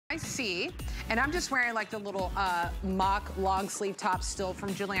I see, and I'm just wearing like the little mock long sleeve top still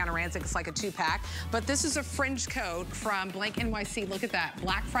from Giuliana Rancic. It's like a 2-pack, but this is a fringe coat from Blank NYC. Look at that,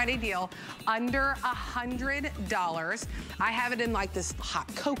 Black Friday deal, under $100. I have it in like this hot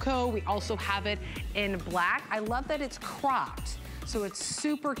cocoa. We also have it in black. I love that it's cropped. So it's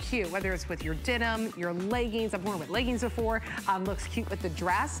super cute, whether it's with your denim, your leggings. I've worn with leggings before. Looks cute with the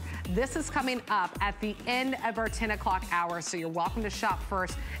dress. This is coming up at the end of our 10 o'clock hour, so you're welcome to shop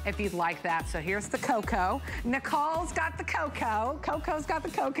first if you'd like that. So here's the cocoa. Nicole's got the cocoa. Coco's got the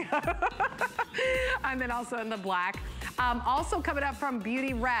cocoa. And then also in the black. Also coming up from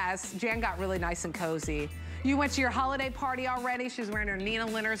Beauty Rest, Jan got really nice and cozy. You went to your holiday party already. She's wearing her Nina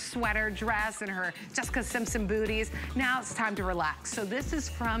Leonard sweater dress and her Jessica Simpson booties. Now it's time to relax. So this is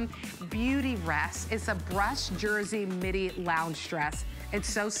from Beauty Rest. It's a brushed jersey midi lounge dress. It's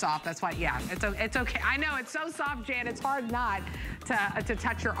so soft, that's why, yeah, it's okay. I know, it's so soft, Jan, it's hard not to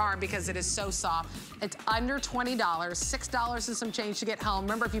touch your arm because it is so soft. It's under $20, $6 and some change to get home.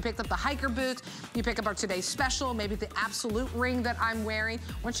 Remember, if you picked up the hiker boots, you pick up our today's special, maybe the absolute ring that I'm wearing.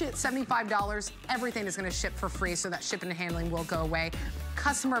 Once you hit $75, everything is gonna ship for free, so that shipping and handling will go away.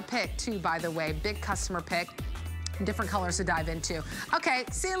 Customer pick too, by the way, big customer pick. Different colors to dive into. Okay,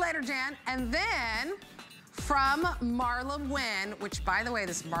 see you later, Jan. And then, from Marla Wynn, which by the way,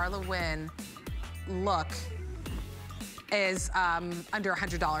 this Marla Wynn look is under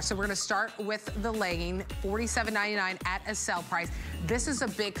 $100. So we're gonna start with the legging, $47.99 at a sale price. This is a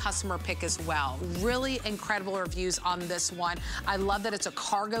big customer pick as well. Really incredible reviews on this one. I love that it's a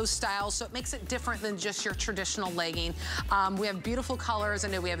cargo style, so it makes it different than just your traditional legging. We have beautiful colors. I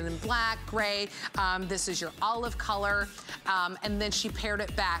know we have it in black, gray. This is your olive color. And then she paired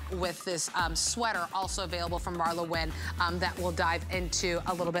it back with this sweater, also available from Marla Wynn, that we'll dive into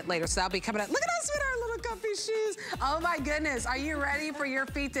a little bit later. So that'll be coming up. Look at us with our little comfy shoes. Oh my goodness, are you ready for your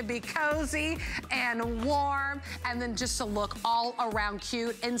feet to be cozy and warm and then just to look all around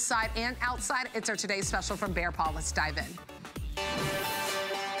cute inside and outside? It's our today's special from Bear Paw. Let's dive in.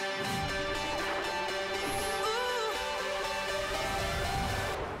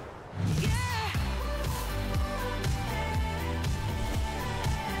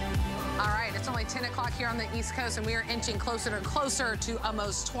 It's only 10 o'clock here on the East Coast, and we are inching closer and closer to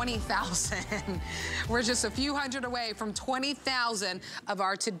almost 20,000. We're just a few hundred away from 20,000 of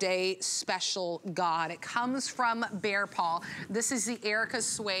our Today Special God. It comes from Bear Paw. This is the Erica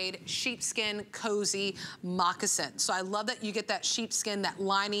Suede sheepskin cozy moccasin. So I love that you get that sheepskin, that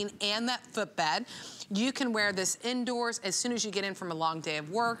lining, and that footbed. You can wear this indoors as soon as you get in from a long day of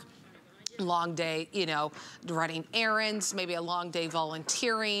work. Long day, you know, running errands, maybe a long day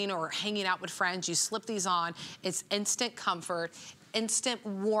volunteering or hanging out with friends. You slip these on. It's instant comfort, instant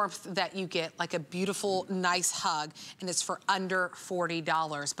warmth that you get, like a beautiful, nice hug, and it's for under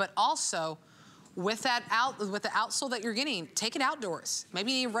 $40. But also, with the outsole that you're getting, take it outdoors.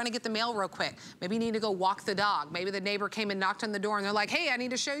 Maybe you need to run and get the mail real quick. Maybe you need to go walk the dog. Maybe the neighbor came and knocked on the door and they're like, hey, I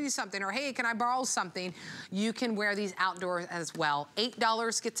need to show you something, or hey, can I borrow something? You can wear these outdoors as well.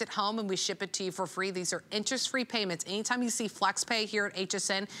 $8 gets it home and we ship it to you for free. These are interest-free payments. Anytime you see FlexPay here at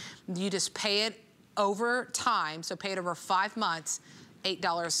HSN, you just pay it over time. So pay it over 5 months,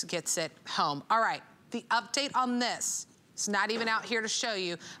 $8 gets it home. All right, the update on this. It's not even out here to show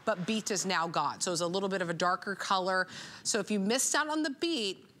you, but beet is now gone. So it's a little bit of a darker color. So if you missed out on the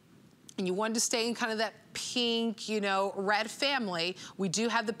beet and you wanted to stay in kind of that pink, you know, red family, we do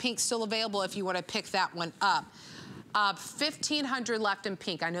have the pink still available if you want to pick that one up. 1,500 left in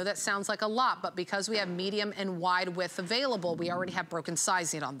pink. I know that sounds like a lot, but because we have medium and wide width available, we already have broken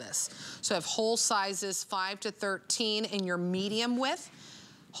sizing on this. So I have whole sizes 5 to 13 in your medium width.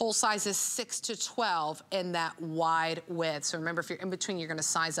 Whole size is 6 to 12 in that wide width. So remember, if you're in between, you're gonna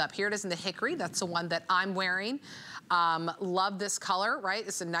size up. Here it is in the hickory. That's the one that I'm wearing. Love this color, right?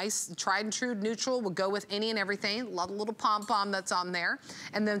 It's a nice tried and true neutral. Will go with any and everything. Love the little pom-pom that's on there.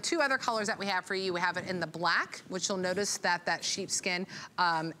 And then 2 other colors that we have for you. We have it in the black, which you'll notice that that sheepskin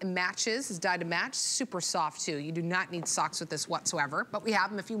matches, is dyed to match. Super soft too. You do not need socks with this whatsoever, but we have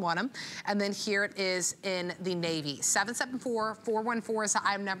them if you want them. And then here it is in the navy. 774-414 is the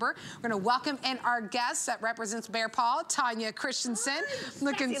item number. We're gonna welcome in our guest that represents Bear Paw, Tanya Christensen.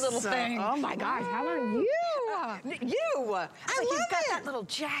 Looking little thing. Oh my gosh, how are you? You've got that little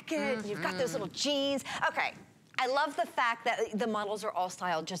jacket, you've got those little jeans. Okay, I love the fact that the models are all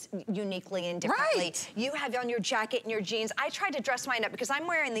styled just uniquely and differently. Right. You have on your jacket and your jeans. I tried to dress mine up because I'm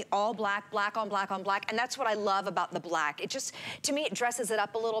wearing the all black, black on black on black, and that's what I love about the black. It just, to me, it dresses it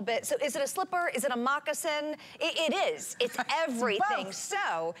up a little bit. So is it a slipper? Is it a moccasin? It is. It's everything.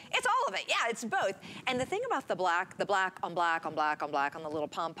 So it's all of it. Yeah, it's both. And the thing about the black on black on black on black on the little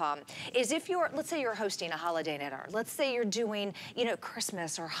pom-pom is if you're, let's say you're hosting a holiday dinner. Let's say you're doing, you know,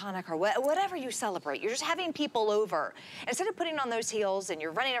 Christmas or Hanukkah or whatever you celebrate. You're just having people over. Instead of putting on those heels and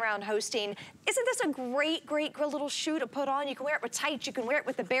you're running around hosting, isn't this a great, great little shoe to put on? You can wear it with tights, you can wear it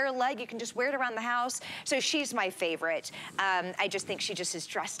with the bare leg, you can just wear it around the house. So she's my favorite. I just think she just is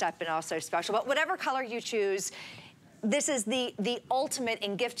dressed up and also special. But whatever color you choose, this is the ultimate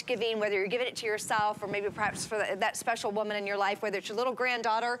in gift giving, whether you're giving it to yourself or maybe perhaps for that special woman in your life, whether it's your little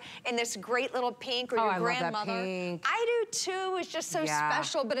granddaughter in this great little pink or your grandmother. Love that pink. I do too, it's just so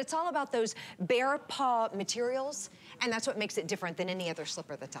special, but it's all about those bare paw materials. And that's what makes it different than any other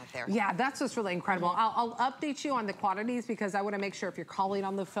slipper that's out there. Yeah, that's what's really incredible. I'll update you on the quantities because I want to make sure if you're calling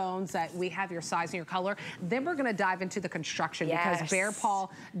on the phones that we have your size and your color. Then we're going to dive into the construction because Bear Paw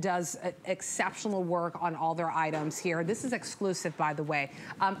does exceptional work on all their items here. This is exclusive, by the way.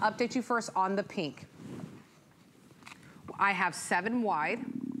 Update you first on the pink. I have 7 wide,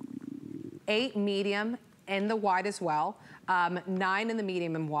 8 medium in the wide as well, 9 in the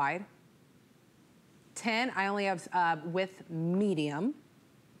medium and wide. 10, I only have with medium,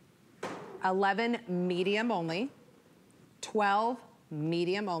 11 medium only, 12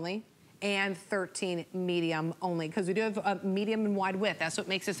 medium only, and 13 medium only, because we do have a medium and wide width. That's what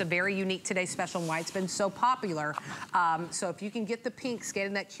makes this a very unique Today Special and why it's been so popular. So if you can get the pink, scan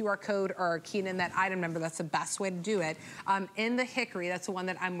in that QR code or key in that item number, that's the best way to do it. In the hickory, that's the one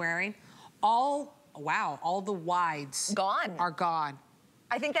that I'm wearing, all the wides are gone.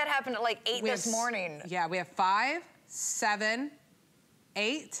 I think that happened at like 8 this morning. Yeah, we have 5, 7,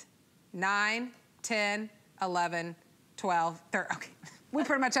 8, 9, 10, 11, 12, 13. Okay. We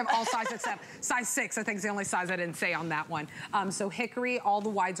pretty much have all sizes except size 6, I think is the only size I didn't say on that one. So hickory, all the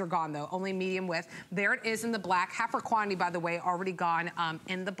wides are gone though, only medium width. There it is in the black. Half our quantity, by the way, already gone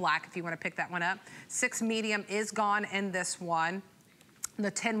in the black if you want to pick that one up. 6 medium is gone in this one.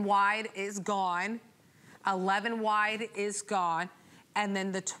 The 10 wide is gone. 11 wide is gone. And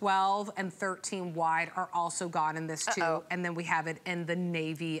then the 12 and 13 wide are also gone in this too. And then we have it in the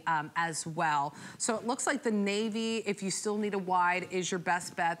navy as well. So it looks like the navy, if you still need a wide, is your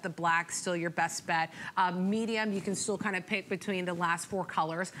best bet. The black, still your best bet. Medium, you can still kind of pick between the last 4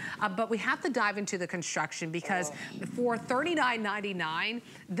 colors. But we have to dive into the construction because for $39.99,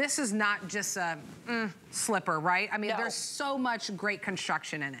 this is not just a slipper, right? I mean, there's so much great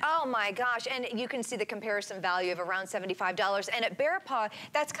construction in it. Oh my gosh, and you can see the comparison value of around $75. And at Bear Paw,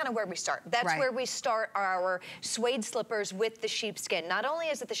 that's kind of where we start. That's where we start our suede slippers with the sheepskin. Not only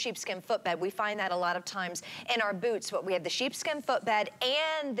is it the sheepskin footbed, we find that a lot of times in our boots, but we have the sheepskin footbed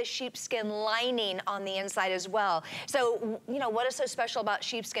and the sheepskin lining on the inside as well. So, you know, what is so special about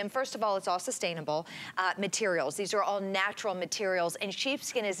sheepskin? First of all, it's all sustainable materials. These are all natural materials, and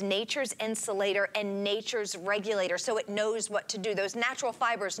sheepskin is nature's insulator and nature's regulator, so it knows what to do. Those natural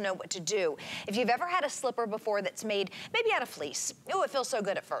fibers know what to do. If you've ever had a slipper before that's made maybe out of fleece, oh, it feels so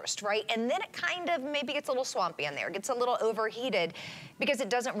good at first, right? And then it kind of maybe gets a little swampy in there, gets a little overheated because it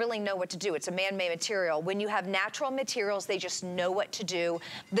doesn't really know what to do. It's a man-made material. When you have natural materials, they just know what to do.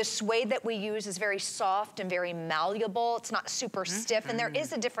 The suede that we use is very soft and very malleable. It's not super stiff, and there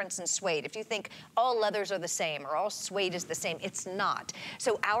is a difference in suede. If you think all leathers are the same or all suede is the same, it's not.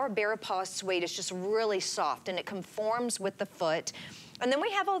 So our Bear Paw suede is just really soft, and it conforms with the foot. And then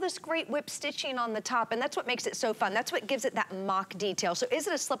we have all this great whip stitching on the top, and that's what makes it so fun. That's what gives it that mock detail. So is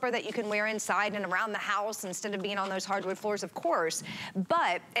it a slipper that you can wear inside and around the house instead of being on those hardwood floors? Of course.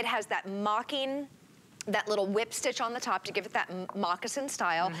 But it has that mocking, that little whip stitch on the top to give it that moccasin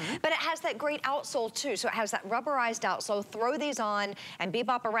style, but it has that great outsole too. So it has that rubberized outsole. Throw these on and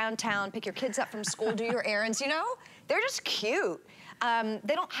bebop around town, pick your kids up from school, do your errands, you know? They're just cute.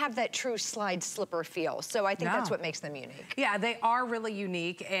 They don't have that true slide slipper feel. So I think that's what makes them unique. Yeah, they are really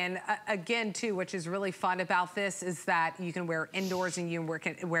unique. And again, too, which is really fun about this is that you can wear indoors and you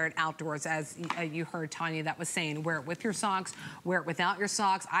can wear it outdoors, as you heard Tanya that was saying. Wear it with your socks, wear it without your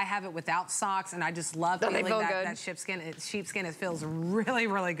socks. I have it without socks, and I just love feeling that sheepskin. It feels really,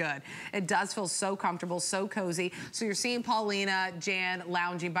 really good. It does feel so comfortable, so cozy. So you're seeing Paulina, Jan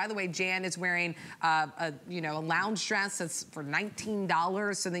lounging. By the way, Jan is wearing a lounge dress that's for $19.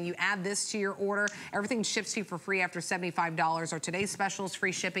 $18. So then you add this to your order. Everything ships to you for free after $75. Or today's special is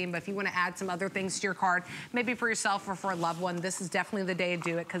free shipping. But if you want to add some other things to your cart, maybe for yourself or for a loved one, this is definitely the day to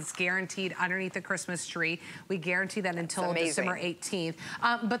do it because it's guaranteed underneath the Christmas tree. We guarantee that until December 18th.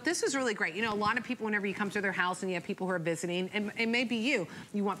 But this is really great. You know, a lot of people, whenever you come to their house and you have people who are visiting, and it may be you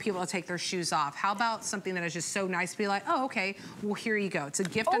want people to take their shoes off. How about something that is just so nice to be like, oh, okay, well, here you go. It's a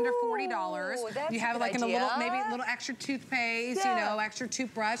gift under $40. You have like a little, maybe a little extra toothpaste, you know, extra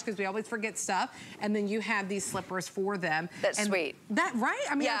toothbrush, because we always forget stuff. And then you have these slippers for them. That's sweet. That, right?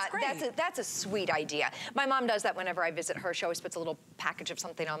 I mean, that's great. That's a sweet idea. My mom does that whenever I visit her. She always puts a little package of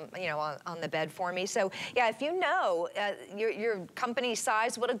something on, you know, on the bed for me. So yeah, if you know your company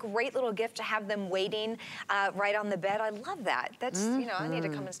size, what a great little gift to have them waiting right on the bed. I love that. That's, you know, I need to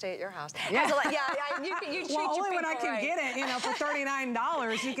come and stay at your house. Yeah, you treat well, your only when I can right. get it, you know, for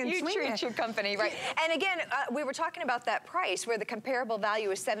 $39, you can treat your company right. And again, we were talking about that price where the comparable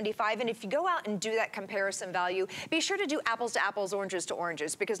value is $75, and if you go out and do that comparison value, be sure to do apples to apples, oranges to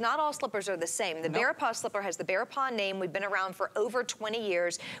oranges, because not all slippers are the same. The Bear Paw slipper has the Bear Paw name. We've been around for over 20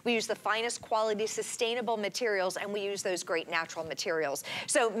 years. We use the finest quality, sustainable materials, and we use those great natural materials.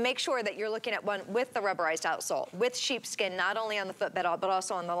 So make sure that you're looking at one with the rubberized outsole, with sheepskin, not only on the footbed, but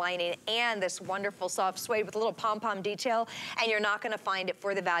also on the lining, and this wonderful soft suede with a little pom-pom detail, and you're not gonna find it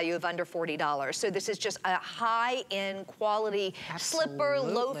for the value of under $40. So this is just a high-end quality slipper,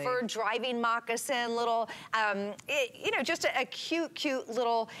 loafer, driving moccasin, little, you know, just a cute, cute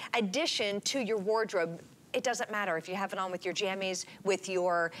little addition to your wardrobe. It doesn't matter if you have it on with your jammies, with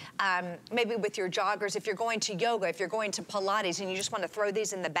your, maybe with your joggers, if you're going to yoga, if you're going to Pilates and you just want to throw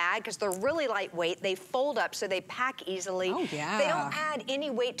these in the bag because they're really lightweight, they fold up so they pack easily. Oh, yeah. They don't add any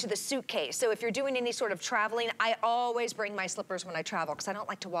weight to the suitcase. So if you're doing any sort of traveling, I always bring my slippers when I travel because I don't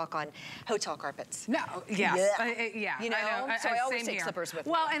like to walk on hotel carpets. No, yeah. You know, so I always take slippers with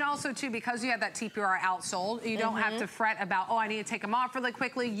me. Well, and also too, because you have that TPR outsole, you don't have to fret about, oh, I need to take them off really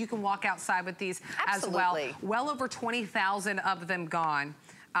quickly. You can walk outside with these as well. Well over 20,000 of them gone.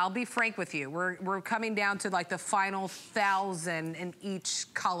 I'll be frank with you. We're coming down to like the final 1,000 in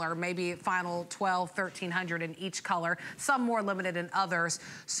each color, maybe final 12, 1,300 in each color, some more limited than others.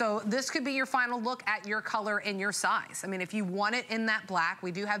 So this could be your final look at your color and your size. I mean, if you want it in that black,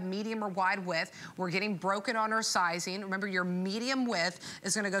 we do have medium or wide width. We're getting broken on our sizing. Remember, your medium width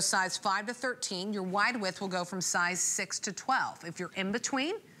is gonna go size 5 to 13. Your wide width will go from size 6 to 12. If you're in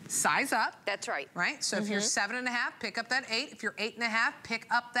between, size up. That's right. Right? So if you're 7.5, pick up that 8. If you're 8.5, pick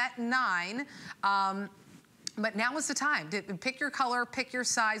up that 9. But now is the time. Pick your color, pick your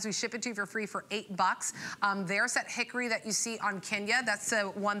size. We ship it to you for free for $8. There's that hickory that you see on Kenya. That's the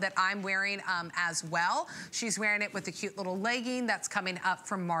one that I'm wearing as well. She's wearing it with the cute little legging that's coming up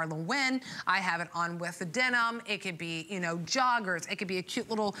from Marla Wynn. I have it on with the denim. It could be, you know, joggers. It could be a cute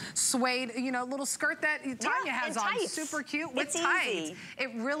little suede, you know, little skirt that Tanya has on. Tights. Super cute with tights.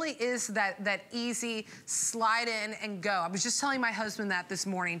 It really is that easy slide in and go. I was just telling my husband that this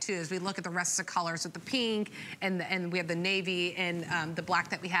morning too, as we look at the rest of the colors with the pink, and we have the navy and the black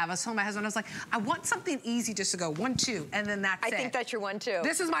that we have. I was telling my husband, I was like, I want something easy just to go 1, 2, and then that's it. I think that's your 1, 2.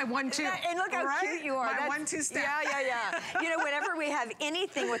 This is my 1, 2. And look how cute you are. My 1, 2 step. Yeah. You know, whenever we have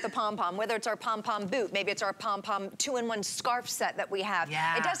anything with the pom-pom, whether it's our pom-pom boot, maybe it's our pom-pom 2-in-1 scarf set that we have,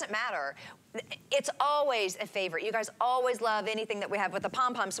 it doesn't matter. It's always a favorite. You guys always love anything that we have with the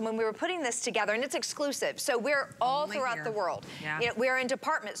pom-pom. So when we were putting this together, and it's exclusive, so we're all throughout the world. You know, we're in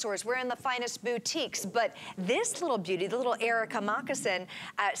department stores, we're in the finest boutiques, but this little beauty, the little Erica moccasin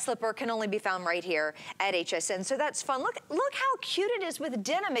slipper can only be found right here at HSN. So that's fun. Look how cute it is with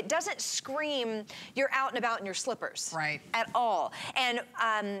denim. It doesn't scream you're out and about in your slippers. At all. And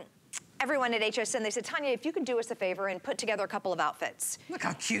everyone at HSN, they said, Tanya, if you could do us a favor and put together a couple of outfits. Look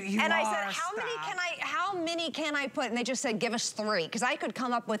how cute you are. And I said, how many can I put? And they just said, give us 3, because I could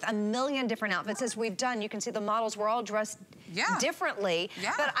come up with a million different outfits as we've done. You can see the models were all dressed differently.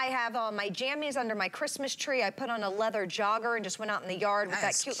 But I have my jammies under my Christmas tree. I put on a leather jogger and just went out in the yard with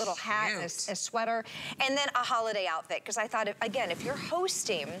that cute little hat and a sweater. And then a holiday outfit, because I thought, again, if you're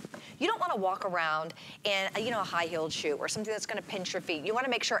hosting, you don't want to walk around in, you know, a high-heeled shoe or something that's going to pinch your feet. You want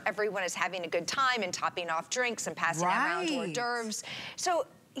to make sure everyone is having a good time and topping off drinks and passing around hors d'oeuvres. So,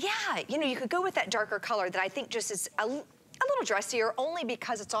 yeah, you know, you could go with that darker color that I think just is a little dressier, only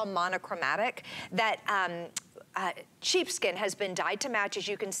because it's all monochromatic. That sheepskin has been dyed to match, as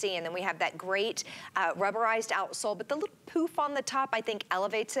you can see, and then we have that great rubberized outsole, but the little poof on the top, I think,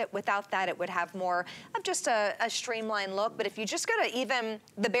 elevates it. Without that, it would have more of just a streamlined look. But if you just go to even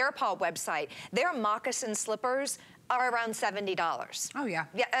the Bear Paw website, their moccasin slippers are around $70. Oh, yeah.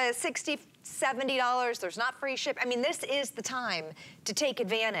 Yeah, 60 $70. There's not free ship. I mean, this is the time to take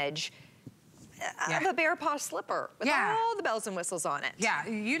advantage of a bear paw slipper with all the bells and whistles on it. Yeah,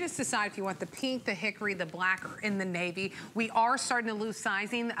 you just decide if you want the pink, the hickory, the black, or in the navy. We are starting to lose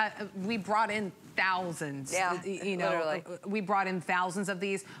sizing. We brought in thousands. Yeah, you know, literally. We brought in thousands of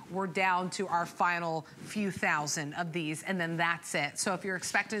these. We're down to our final few thousand of these, and then that's it. So if you're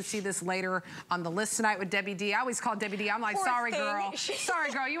expecting to see this later on the list tonight with Debbie D, I always call Debbie D. I'm like, sorry, girl.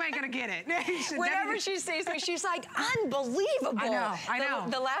 Sorry, girl, you ain't gonna get it. Whenever she sees me, she's like, unbelievable. I know.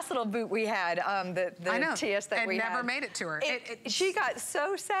 The last little boot we had, the TS that we had. And never made it to her. She got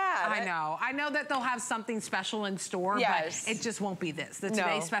so sad. I know. I know that they'll have something special in store, but it just won't be this. The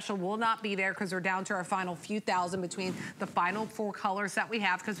Today Special will not be there because we're down to our final few thousand between the final 4 colors that we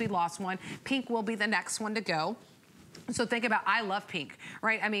have because we lost one. Pink will be the next one to go. So think about, I love pink,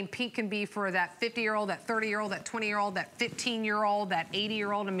 right? I mean, pink can be for that 50-year-old, that 30-year-old, that 20-year-old, that 15-year-old, that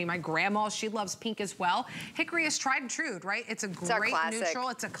 80-year-old. I mean, my grandma, she loves pink as well. Hickory is tried and true, right? It's a great neutral.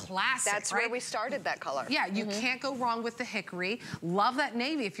 It's a classic, That's where we started that color. Yeah, you can't go wrong with the hickory. Love that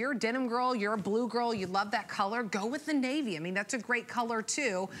navy. If you're a denim girl, you're a blue girl, you love that color, go with the navy. I mean, that's a great color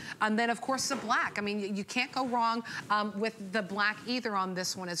too. And then, of course, the black. I mean, you can't go wrong with the black either on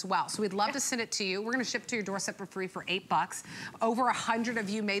this one as well. So we'd love to send it to you. We're going to ship to your doorstep for free for $8. Over 100 of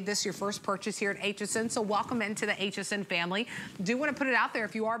you made this your first purchase here at HSN, so welcome into the HSN family. Do want to put it out there,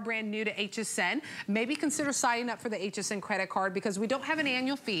 if you are brand new to HSN, maybe consider signing up for the HSN credit card because we don't have an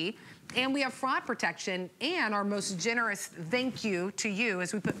annual fee and we have fraud protection, and our most generous thank you to you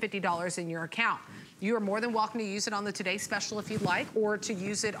is we put $50 in your account. You are more than welcome to use it on the Today Special if you'd like, or to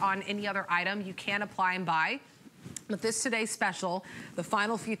use it on any other item. You can apply and buy. But this Today Special, the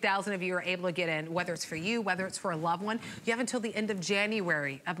final few thousand of you are able to get in, whether it's for you, whether it's for a loved one. You have until the end of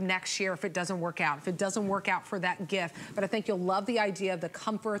January of next year if it doesn't work out, if it doesn't work out for that gift. But I think you'll love the idea of the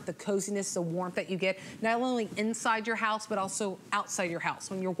comfort, the coziness, the warmth that you get, not only inside your house, but also outside your house.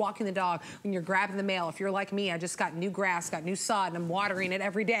 When you're walking the dog, when you're grabbing the mail. If you're like me, I just got new grass, got new sod, and I'm watering it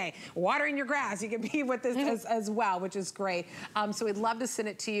every day. Watering your grass, you can be with this as well, which is great. So we'd love to send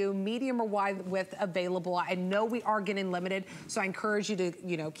it to you, medium or wide width available. I know we are getting limited, so I encourage you to,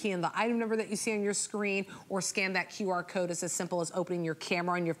 key in the item number that you see on your screen or scan that QR code. It's as simple as opening your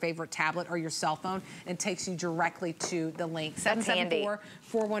camera on your favorite tablet or your cell phone and takes you directly to the link.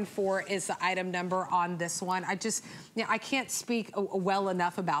 774-414 is the item number on this one. I can't speak well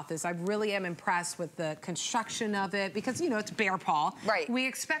enough about this. I really am impressed with the construction of it because, it's bear paw. Right. We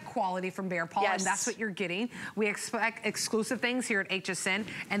expect quality from bear paw, and that's what you're getting. We expect exclusive things here at HSN,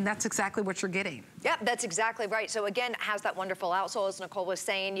 and that's exactly what you're getting. Yep, that's exactly right. So again, it has that wonderful outsole, as Nicole was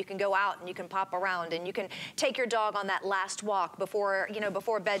saying. You can go out and you can pop around and you can take your dog on that last walk before,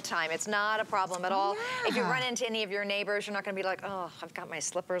 before bedtime. It's not a problem at all. If you run into any of your neighbors, you're not going to be like, oh, I've got my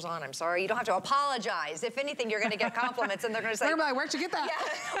slippers on. I'm sorry. You don't have to apologize. If anything, you're going to get compliments, and they're going to say, they're like, where'd you get that?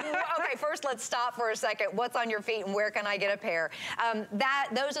 Yeah. Okay, first let's stop for a second. What's on your feet and where can I get a pair?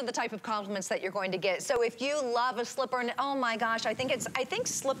 Those are the type of compliments that you're going to get. So if you love a slipper, and oh my gosh, I think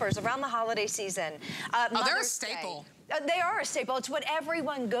slippers around the holiday season. They're a staple. They are a staple. It's what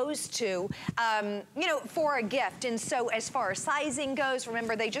everyone goes to, for a gift. And so as far as sizing goes,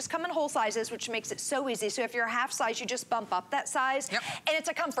 remember, they just come in whole sizes, which makes it so easy. So if you're a half size, you just bump up that size. Yep. And it's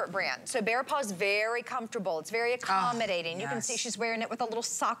a comfort brand. So Bear Paw is very comfortable. It's very accommodating. You can see she's wearing it with a little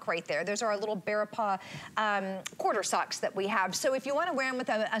sock right there. Those are our little Bear Paw quarter socks that we have. So if you want to wear them with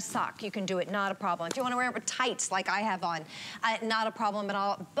a sock, you can do it, not a problem. If you want to wear it with tights like I have on, not a problem at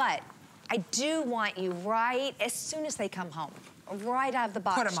all. But I do want you right as soon as they come home, right out of the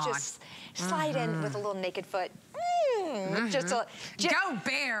box. Put them on. Just slide in with a little naked foot. Go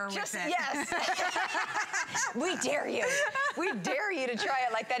bear with it. Yes. We dare you. We dare you to try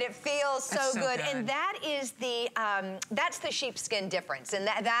it like that. It feels so good. And that is that's the sheepskin difference. And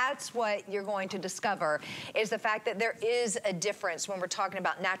that's what you're going to discover, is the fact that there is a difference when we're talking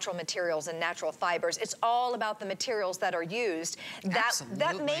about natural materials and natural fibers. It's all about the materials that are used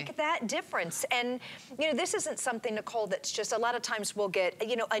that make that difference. And, this isn't something, Nicole, that's just, a lot of times we'll get,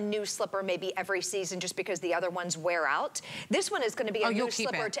 a new slipper maybe every season just because the other ones wear out. This one is going to be a new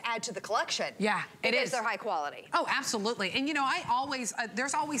slipper to add to the collection. Yeah, it is. Because they're high quality. Oh, absolutely. And I always,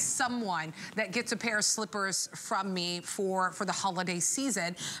 there's always someone that gets a pair of slippers from me for the holiday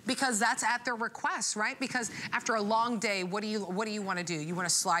season, because that's at their request, right? Because after a long day, what do you want to do? You want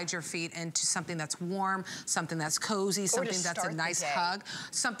to slide your feet into something that's warm, something that's cozy, something that's a nice hug,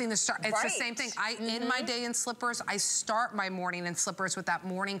 something to start. It's the same thing. I end my day in slippers. I start my morning in slippers with that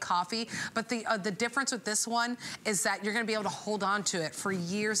morning coffee. But the difference with this one is that that you're gonna be able to hold on to it for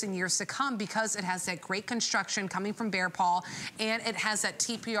years and years to come because it has that great construction coming from Bear Paw, and it has that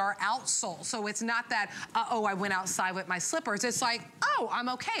TPR outsole. So it's not that, uh-oh, I went outside with my slippers. It's like, oh, I'm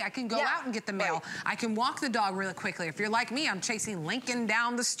okay. I can go out and get the mail. Right. I can walk the dog really quickly. If you're like me, I'm chasing Lincoln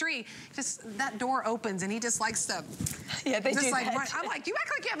down the street. Just that door opens and he just likes to, just like run. I'm like, you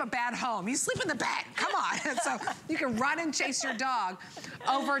act like you have a bad home. You sleep in the bed. Come on. So you can run and chase your dog.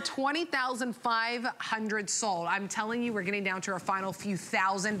 Over 20,500 sold. I'm telling you, we're getting down to our final few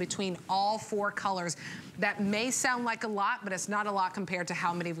thousand between all 4 colors. That may sound like a lot, but it's not a lot compared to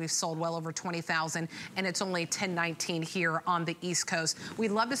how many we've sold, well over 20,000, and it's only $10.19 here on the East Coast.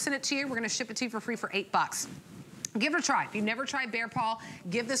 We'd love to send it to you. We're gonna ship it to you for free for $8. Give it a try. If you've never tried Bear Paw,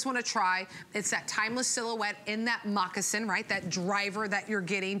 give this one a try. It's that timeless silhouette in that moccasin, right? That driver that you're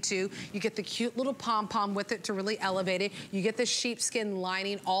getting to. You get the cute little pom-pom with it to really elevate it. You get the sheepskin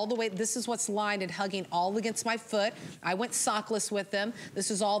lining all the way. This is what's lined and hugging all against my foot. I went sockless with them. This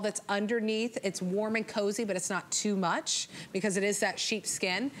is all that's underneath. It's warm and cozy, but it's not too much because it is that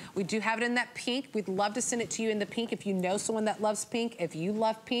sheepskin. We do have it in that pink. We'd love to send it to you in the pink if you know someone that loves pink. If you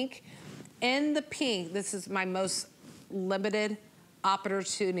love pink, in the pink, this is my most limited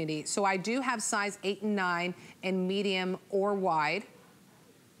opportunity. So I do have size 8 and 9 in medium or wide.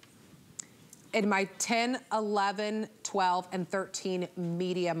 In my 10, 11, 12, and 13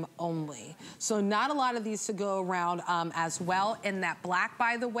 medium only. So not a lot of these to go around as well. In that black,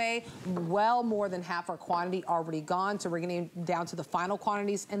 by the way, well more than half our quantity already gone. So we're getting down to the final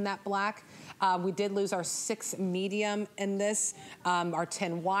quantities in that black. We did lose our 6 medium in this. Our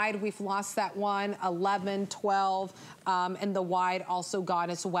 10 wide, we've lost that one. 11, 12, and the wide also gone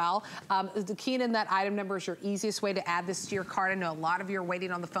as well. The key in that item number is your easiest way to add this to your cart. I know a lot of you are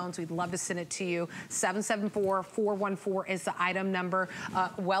waiting on the phone, so we'd love to send it to you. 774-414 is the item number.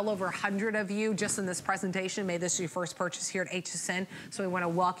 Well over 100 of you just in this presentation made this your first purchase here at HSN. So we want to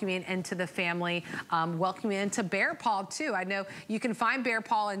welcome you into the family, welcome you into Bear Paw too. I know you can find Bear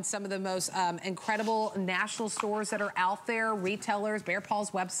Paw in some of the most incredible national stores that are out there, retailers, Bear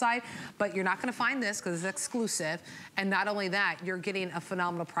Paw's website, but you're not going to find this because it's exclusive. And not only that, you're getting a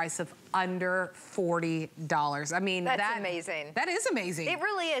phenomenal price of under $40. I mean, that's amazing. That is amazing. It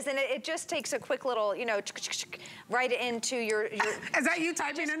really is, and it just takes a quick little, you know, right into your Is that you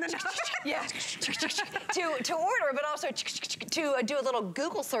typing in the notes? Yeah. to order, but also to do a little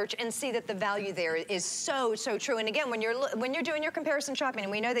Google search and see that the value there is so true. And again, when you're doing your comparison shopping,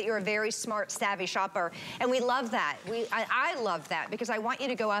 and we know that you're a very smart, savvy shopper, and we love that. I love that because I want you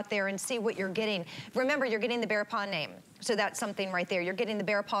to go out there and see what you're getting. Remember, you're getting the Bear Paw name. So that's something right there. You're getting the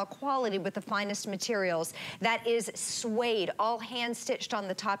Bear Paw quality with the finest materials. That is suede, all hand stitched on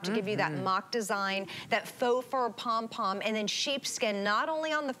the top to give you that mock design, that faux fur pom-pom, and then sheepskin, not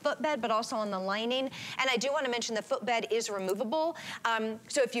only on the footbed, but also on the lining. And I do want to mention the footbed is removable.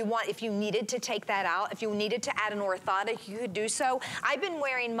 So if you needed to take that out, if you needed to add an orthotic, you could do so. I've been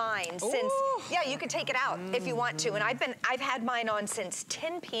wearing mine since, yeah, you could take it out if you want to. And I've had mine on since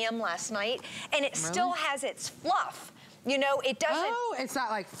 10 p.m. last night, and it still has its fluff. You know, it doesn't. Oh, it's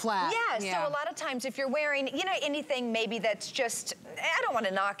not like flat. Yeah, so a lot of times if you're wearing, you know, anything maybe that's just, I don't want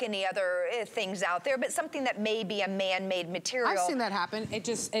to knock any other things out there, but something that may be a man-made material. I've seen that happen. It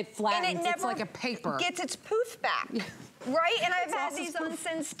flattens. And it's like a paper. Gets its poof back. Right? And I've had these on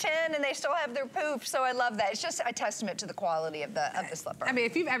since 10 and they still have their poof, so I love that. It's just a testament to the quality of the slipper. I mean,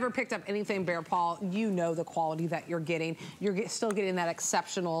 if you've ever picked up anything Bear Paw, you know the quality that you're getting. You're still getting that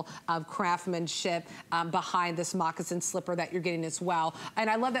exceptional craftsmanship behind this moccasin slipper that you're getting as well. And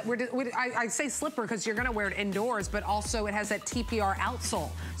I love that I say slipper because you're gonna wear it indoors, but also it has that TPR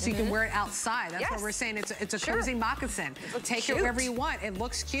outsole, so you can wear it outside. That's what we're saying. It's a cozy moccasin. Take it wherever you want. It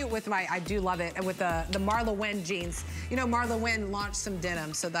looks cute with I do love it, and with the Marla Wynn jeans. You know, Marla Wynn launched some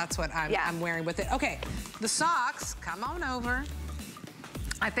denim, so that's what I'm wearing with it. Okay, the socks, come on over.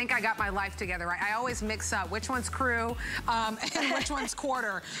 I think I got my life together, right? I always mix up which one's crew and which one's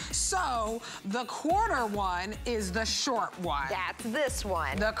quarter. So the quarter one is the short one. That's this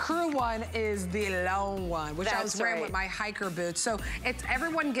one. The crew one is the long one, which I was wearing with my hiker boots. So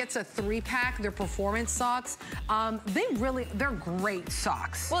everyone gets a 3-pack, their performance socks. They're great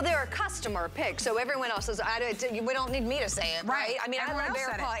socks. Well, they're a customer pick, so everyone else is, we don't need me to say it, right? I mean, I love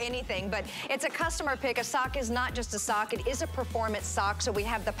Bear Paw anything, but it's a customer pick. A sock is not just a sock, it is a performance sock, so we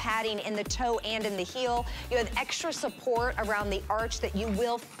have the padding in the toe and in the heel. You have extra support around the arch that you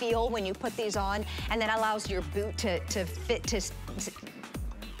will feel when you put these on, and that allows your boot to fit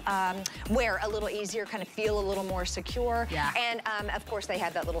wear a little easier, kind of feel a little more secure. Yeah. And of course they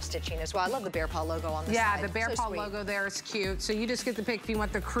have that little stitching as well. I love the bear paw logo on the side. Yeah, the bear paw logo there is cute. So you just get to pick if you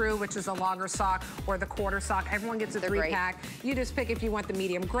want the crew, which is a longer sock, or the quarter sock. Everyone gets a 3-pack. You just pick if you want the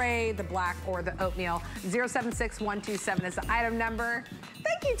medium gray, the black, or the oatmeal. 076127 is the item number.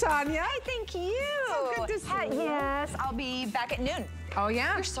 Thank you, Tanya. Hey, thank you. So good to see you. Yes, I'll be back at noon. Oh,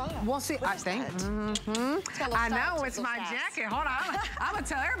 yeah? You're soft. We'll see. I think. I know, it's my jacket. Hold on. I'm going to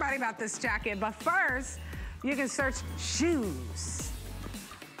tell everybody about this jacket. But first, you can search shoes.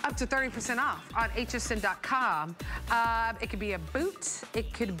 Up to 30% off on hsn.com. It could be a boot.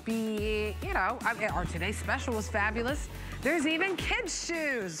 It could be, you know, our today's special was fabulous. There's even kids'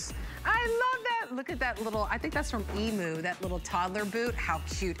 shoes. I love that. Look at that little, I think that's from Emu, that little toddler boot. How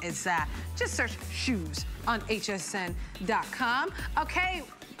cute is that? Just search shoes on hsn.com. Okay,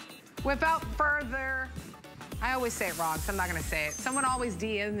 without further, I always say it wrong, so I'm not gonna say it. Someone always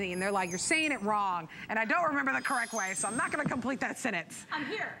DMs me and they're like, you're saying it wrong. And I don't remember the correct way, so I'm not gonna complete that sentence. I'm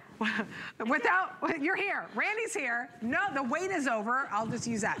here. You're here. Randy's here. No, the wait is over. I'll just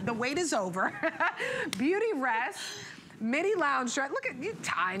use that. The wait is over. Beauty rest. Midi lounge dress. Look at you,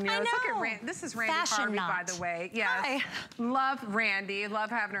 Tanya. I know. Look at Randy. This is Randy Fashion Harvey, by the way. Yes. Hi. Love Randy. Love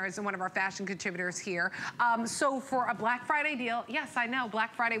having her as one of our fashion contributors here. So for a Black Friday deal, yes, I know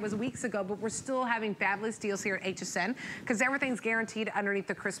Black Friday was weeks ago, but we're still having fabulous deals here at HSN because everything's guaranteed underneath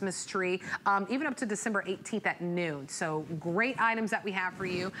the Christmas tree, even up to December 18th at noon. So great items that we have for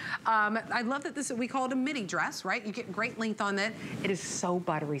you. I love that we call it a midi dress, right? You get great length on it. It is so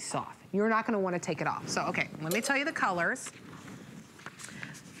buttery soft. You're not gonna wanna take it off. So, okay, let me tell you the colors.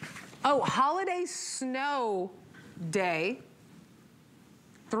 Oh, holiday snow day,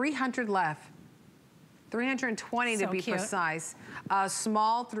 300 left. 320 to be precise.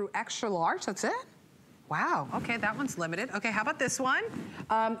 Small through extra large, that's it? Wow, okay, that one's limited. Okay, how about this one?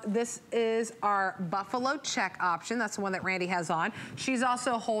 This is our buffalo check option. That's the one that Randy has on. She's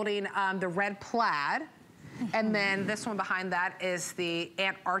also holding the red plaid. And then this one behind that is the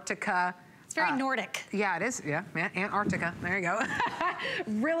Antarctica. It's very Nordic. Yeah, it is. Yeah, Antarctica. There you go.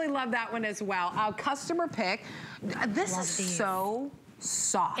 Really love that one as well. Customer pick. This is so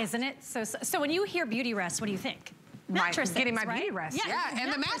soft. Isn't it? So when you hear beauty rest, what do you think? Mattresses, getting my right? beauty rest. Yeah,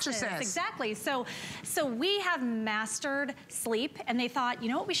 and the mattresses. Exactly. So we have mastered sleep, and they thought, you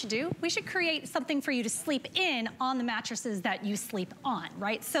know what we should do? We should create something for you to sleep in on the mattresses that you sleep on,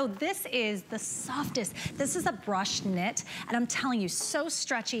 right? So this is the softest. This is a brushed knit, and I'm telling you, so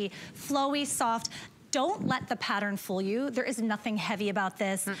stretchy, flowy, soft. Don't let the pattern fool you. There is nothing heavy about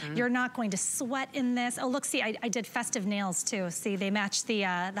this. You're not going to sweat in this. Oh, look, see, I did festive nails too. See, they match the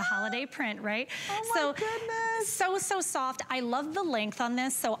holiday print, right? Oh my goodness. So soft. I love the length on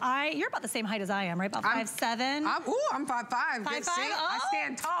this. So you're about the same height as I am, right? About 5'7". I'm 5'5". 5'5". I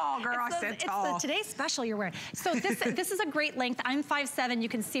stand tall, girl. I stand tall. It's the today's special you're wearing. So this is a great length. I'm 5'7". You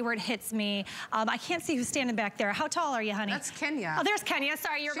can see where it hits me. I can't see who's standing back there. How tall are you, honey? That's Kenya. Oh, there's Kenya.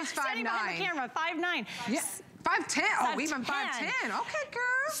 Sorry, you're standing behind the camera. 5'9". Yeah. 5'10". Oh, even 5'10". Okay, girl.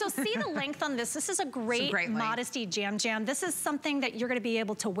 So see the length on this. This is a great modesty jam. This is something that you're going to be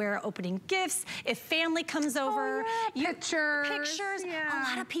able to wear opening gifts. If family comes over. Pictures. Yeah. A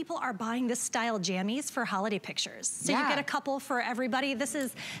lot of people are buying this style jammies for holiday pictures. So you get a couple for everybody. This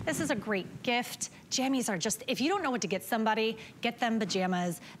is a great gift. Jammies are just, if you don't know what to get somebody, get them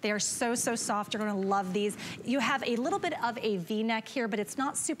pajamas. They are so soft. You're going to love these. You have a little bit of a V-neck here, but it's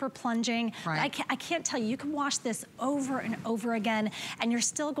not super plunging. Right. I can't tell you. You can wash this over and over again, and you're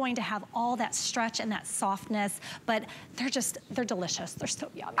still going to have all that stretch and that softness, but they're delicious. They're so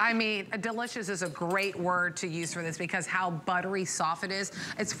yummy. I mean, delicious is a great word to use for this because how buttery soft it is.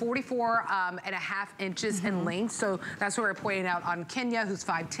 It's 44.5 inches in length, so that's what we're pointing out on Kenya, who's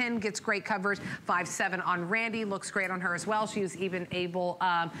 5'10", gets great coverage. 5'7" on Randy, looks great on her as well. She was even able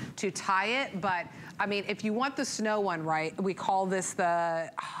to tie it, but I mean, if you want the snow one, right, we call this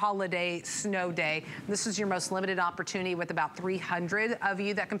the holiday snow day. This is your most limited opportunity with about 300 of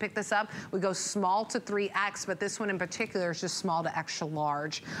you that can pick this up. We go small to 3X, but this one in particular is just small to extra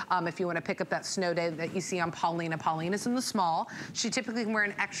large. If you want to pick up that snow day that you see on Paulina. Paulina's in the small. She typically can wear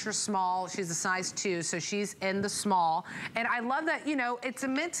an extra small. She's a size 2, so she's in the small. And I love that, you know, it's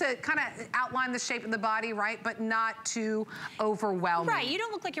meant to kind of outline the shape of the body, right, but not too overwhelming. Right, you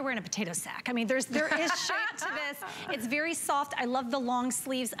don't look like you're wearing a potato sack. I mean, there is shape to this. It's very soft. I love the long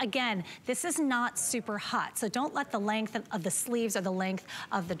sleeves. Again, this is not super hot. hot. So don't let the length of the sleeves or the length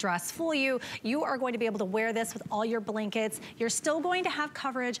of the dress fool you. You are going to be able to wear this with all your blankets. You're still going to have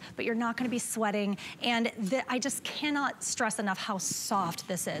coverage, but you're not going to be sweating. And I just cannot stress enough how soft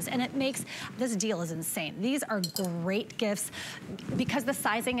this is. And it makes, this deal is insane. These are great gifts because the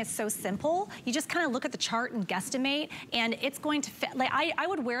sizing is so simple. You just kind of look at the chart and guesstimate, and it's going to fit. Like I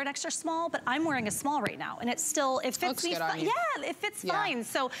would wear it extra small, but I'm wearing a small right now, and it fits me. Yeah, it fits fine.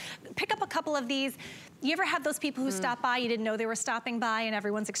 So pick up a couple of these. You ever have those people who stop by, you didn't know they were stopping by, and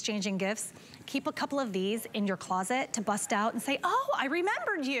everyone's exchanging gifts? Keep a couple of these in your closet to bust out and say, oh, I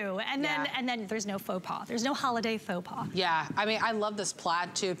remembered you. And then there's no faux pas. There's no holiday faux pas. Yeah, I mean, I love this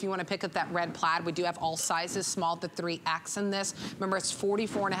plaid too. If you want to pick up that red plaid, we do have all sizes, small to 3X in this. Remember, it's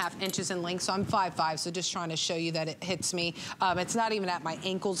 44.5 inches in length, so I'm 5'5", so just trying to show you that it hits me. It's not even at my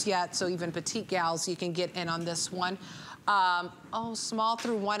ankles yet, so even petite gals, you can get in on this one. Oh, small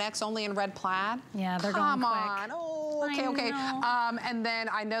through 1X, only in red plaid? Yeah, they're going quick. Come on. Oh, okay. And then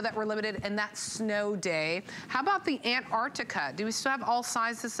I know that we're limited in that snow day. How about the Antarctica? Do we still have all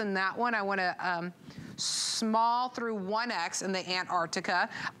sizes in that one? I want to small through 1X in the Antarctica.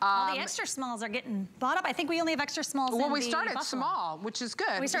 All the extra smalls are getting bought up. I think we only have extra smalls. Well, we started small, which is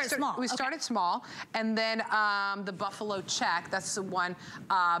good. We started small. We started small, and then the buffalo check. That's the one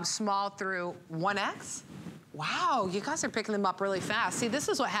small through 1X. Wow, you guys are picking them up really fast. See, this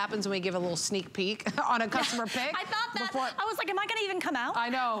is what happens when we give a little sneak peek on a customer pick. I thought that, I was like, am I gonna even come out? I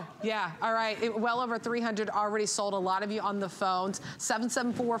know, yeah, all right. Well over 300 already sold. A lot of you on the phones.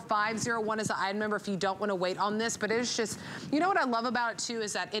 774-501 is the item number if you don't wanna wait on this, but it is just, you know what I love about it too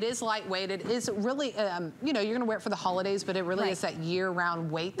is that it is lightweight. It is really, you know, you're gonna wear it for the holidays, but it really is that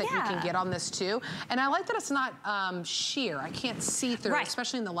year-round weight that you can get on this too. And I like that it's not sheer. I can't see through it,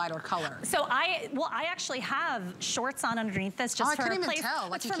 especially in the lighter color. So I actually have shorts on underneath this just for a place.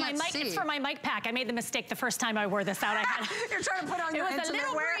 Like It's for my mic pack. I made the mistake the first time I wore this out. You're trying to put on your intimate wear? It was a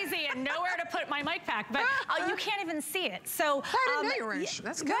little breezy and nowhere to put my mic pack, but you can't even see it. So I didn't know you were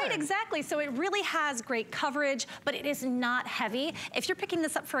that's good. Right, exactly. So it really has great coverage, but it is not heavy. If you're picking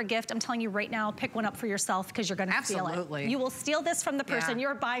this up for a gift, I'm telling you right now, pick one up for yourself because you're going to steal it. You will steal this from the person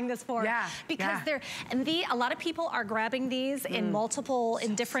you're buying this for. Because a lot of people are grabbing these in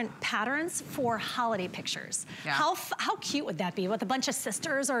different patterns for holiday pictures. How cute would that be with a bunch of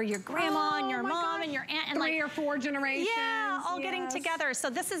sisters or your grandma and your mom and your aunt and 3 or 4 generations. Yeah, all getting together. So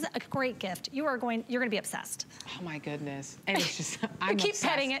this is a great gift. You're going to be obsessed. Oh my goodness. And it's just I'm keep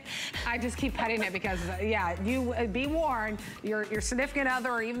petting it. I just keep petting it because you be warned, your significant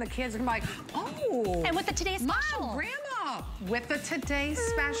other or even the kids are gonna be like, oh. And with the Today Special. Mom, Grandma, with the Today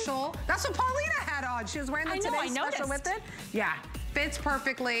Special. That's what Paulina had on. She was wearing the Today Special with it. Yeah. Fits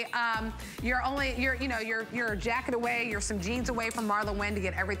perfectly. You're a jacket away, you're some jeans away from Marla Wynn to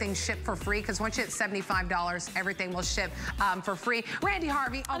get everything shipped for free, because once you hit $75, everything will ship for free. Randy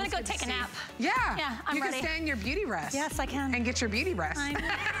Harvey, I'm gonna go take a nap. Yeah, I'm ready. You can stay in your beauty rest. Yes, I can. And get your beauty rest.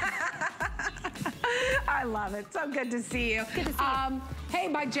 I love it. So good to see you. Good to see you. Hey,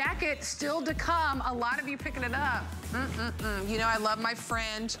 my jacket still to come. A lot of you picking it up. You know I love my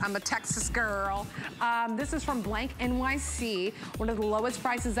fringe. I'm a Texas girl. This is from Blank NYC. One of the lowest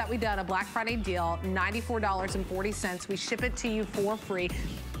prices that we've done, a Black Friday deal, $94.40. We ship it to you for free.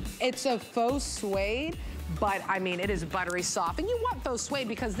 It's a faux suede, but I mean, it is buttery soft. And you want faux suede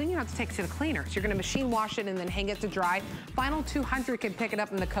because then you don't have to take it to the cleaners. You're gonna machine wash it and then hang it to dry. Final 200 can pick it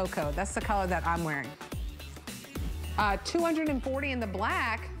up in the cocoa. That's the color that I'm wearing. 240 in the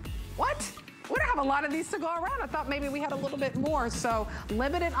black. What? We don't have a lot of these to go around. I thought maybe we had a little bit more. So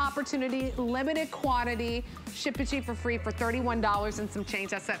limited opportunity, limited quantity, ship it to you for free for $31 and some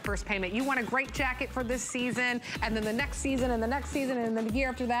change. That's that first payment. You want a great jacket for this season, and then the next season, and the next season, and then the year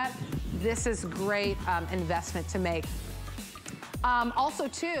after that. This is great investment to make. Also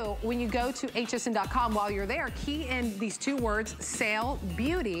too, when you go to hsn.com, while you're there, key in these 2 words, sale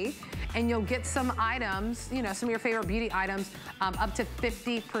beauty, and you'll get some items, you know, some of your favorite beauty items, up to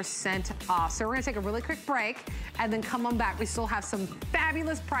 50% off. So we're gonna take a really quick break and then come on back. We still have some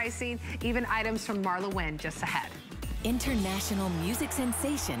fabulous pricing, even items from Marla Wynn just ahead. International music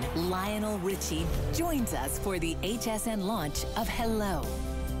sensation Lionel Richie joins us for the HSN launch of Hello.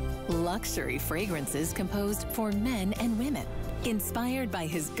 Luxury fragrances composed for men and women. Inspired by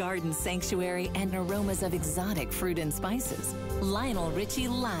his garden sanctuary and aromas of exotic fruit and spices. Lionel Richie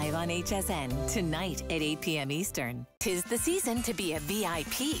live on HSN tonight at 8 p.m. Eastern. 'Tis the season to be a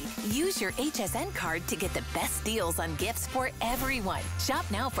VIP. Use your HSN card to get the best deals on gifts for everyone. Shop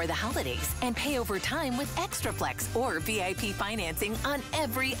now for the holidays and pay over time with ExtraFlex or VIP financing on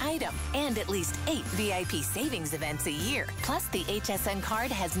every item. And at least 8 VIP savings events a year. Plus, the HSN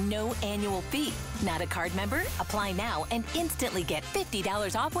card has no annual fee. Not a card member? Apply now and instantly get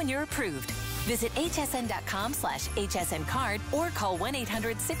 $50 off when you're approved. Visit hsn.com/HSN card or call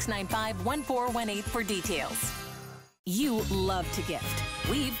 1-800-695-1418 for details. You love to gift.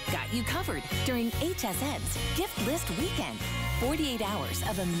 We've got you covered during HSN's Gift List Weekend. 48 hours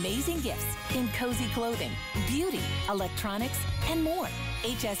of amazing gifts in cozy clothing, beauty, electronics, and more.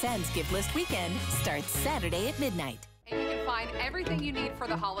 HSN's Gift List Weekend starts Saturday at midnight. And you can find everything you need for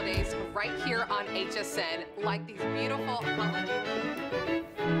the holidays right here on HSN, like these beautiful holiday.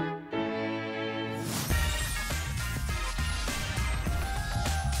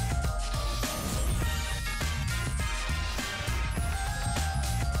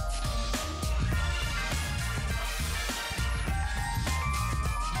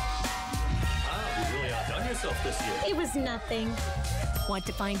 This year. It was nothing. Want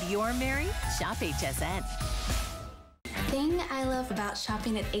to find your Mary? Shop HSN. Thing I love about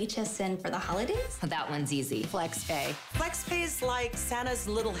shopping at HSN for the holidays? That one's easy. FlexPay. FlexPay is like Santa's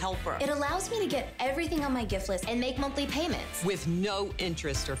little helper. It allows me to get everything on my gift list and make monthly payments. With no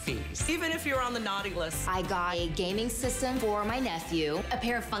interest or fees. Even if you're on the naughty list. I got a gaming system for my nephew. A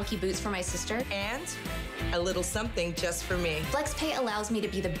pair of funky boots for my sister. And a little something just for me. FlexPay allows me to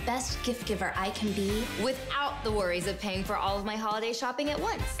be the best gift giver I can be without the worries of paying for all of my holiday shopping at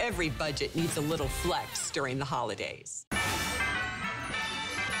once. Every budget needs a little flex during the holidays.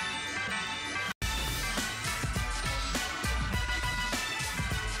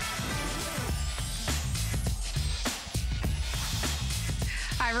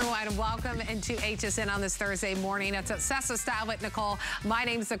 Hi, everyone. Welcome into HSN on this Thursday morning. It's Obsessive Style with Nicole. My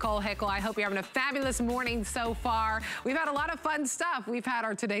name's Nicole Hickl. I hope you're having a fabulous morning so far. We've had a lot of fun stuff. We've had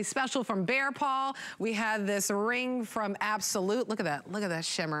our Today Special from Bear Paw. We had this ring from Absolute. Look at that. Look at that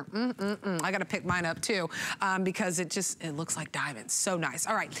shimmer. I got to pick mine up, too, because it looks like diamonds. So nice.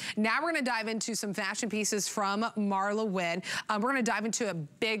 All right. Now we're going to dive into some fashion pieces from Marla Wynn. We're going to dive into a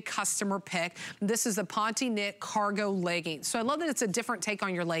big customer pick. This is the Ponte Knit Cargo Legging. So I love that it's a different take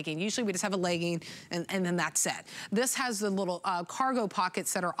on your legging. Usually we just have a legging and then that's it. This has the little cargo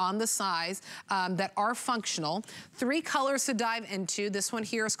pockets that are on the sides that are functional. 3 colors to dive into. This one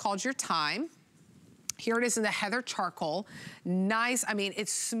here is called Your Time. Here it is in the Heather Charcoal. Nice, I mean, it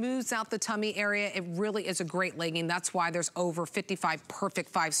smooths out the tummy area. It really is a great legging. That's why there's over 55 perfect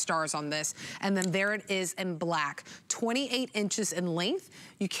 5 stars on this. And then there it is in black. 28 inches in length.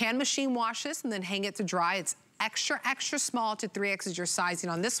 You can machine wash this and then hang it to dry. It's extra small to 3X is your sizing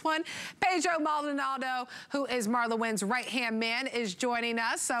on this one. Pedro Maldonado, who is Marla Wynn's right-hand man, is joining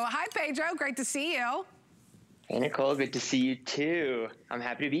us. So hi, Pedro, great to see you. Hey, Nicole, good to see you too. I'm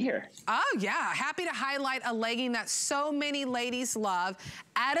happy to be here. Oh yeah, happy to highlight a legging that so many ladies love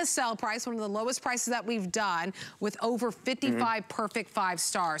at a sale price, one of the lowest prices that we've done, with over 55 perfect 5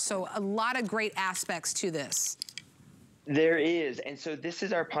 stars. So a lot of great aspects to this. There is, and so this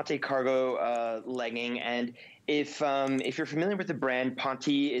is our Ponte Cargo legging, and if you're familiar with the brand, Ponte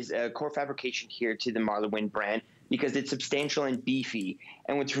is a core fabrication here to the Marla Wynn brand because it's substantial and beefy.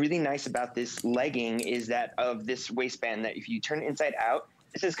 And what's really nice about this legging is that of this waistband, that if you turn it inside out,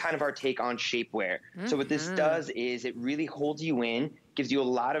 this is kind of our take on shapewear. So what this does is it really holds you in, gives you a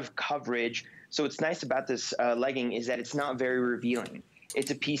lot of coverage. So what's nice about this legging is that it's not very revealing.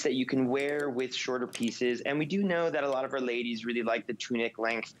 It's a piece that you can wear with shorter pieces. And we do know that a lot of our ladies really like the tunic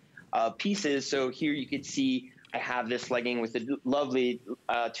length pieces. So here you could see I have this legging with a lovely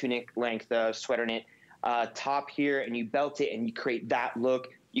tunic length sweater knit top here, and you belt it and you create that look.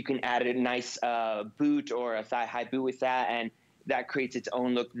 You can add a nice boot or a thigh-high boot with that, and that creates its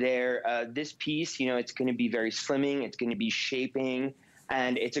own look there. This piece, you know, it's going to be very slimming. It's going to be shaping.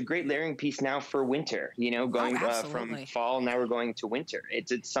 And it's a great layering piece now for winter, you know, going from fall, now we're going to winter.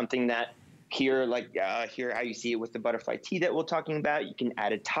 It's something that here, like here, how you see it with the butterfly tee that we're talking about, you can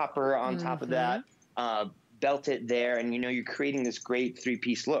add a topper on top of that, belt it there, and, you know, you're creating this great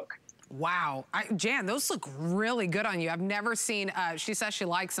 3-piece look. Wow. Jan, those look really good on you. I've never seen, she says she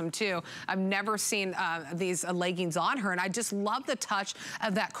likes them too. I've never seen these leggings on her, and I just love the touch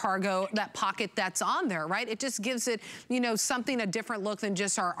of that cargo, that pocket that's on there, right? It just gives it, you know, something, a different look than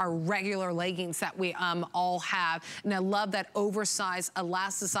just our regular leggings that we all have. And I love that oversized,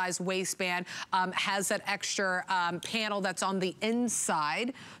 elasticized waistband, has that extra panel that's on the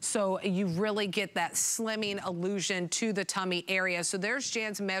inside, so you really get that slimming illusion to the tummy area. So there's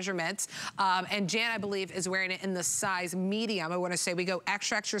Jan's measurement. pants. And Jan, I believe, is wearing it in the size medium. I want to say we go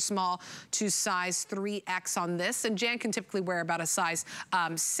extra, extra small to size 3X on this. And Jan can typically wear about a size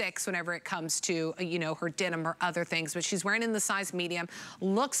 6 whenever it comes to, you know, her denim or other things. But she's wearing it in the size medium.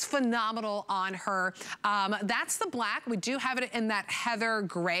 Looks phenomenal on her. That's the black. We do have it in that heather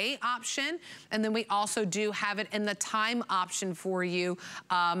gray option. And then we also do have it in the time option for you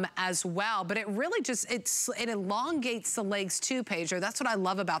as well. But it really just, it elongates the legs too, Pedro. That's what I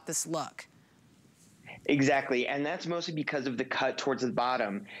love about this look. Exactly, and that's mostly because of the cut towards the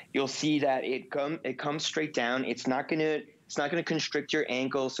bottom. You'll see that it comes straight down. It's not gonna constrict your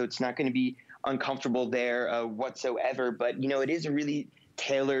ankle, so it's not gonna be uncomfortable there whatsoever. But you know, it is a really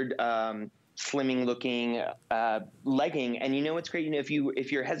tailored, slimming looking legging. And you know what's great? You know,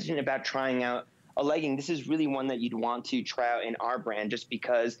 if you're hesitant about trying out a legging, this is really one that you'd want to try out in our brand, just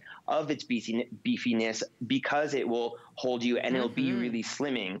because of its beefiness, because it will hold you and it'll be really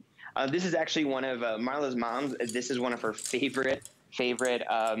slimming. This is actually one of Marla's mom's. This is one of her favorite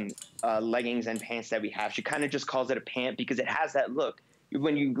leggings and pants that we have. She kind of just calls it a pant because it has that look.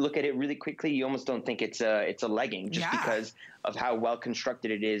 When you look at it really quickly, you almost don't think it's a legging, just because of how well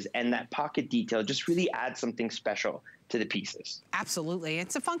constructed it is, and that pocket detail just really adds something special to the pieces. Absolutely.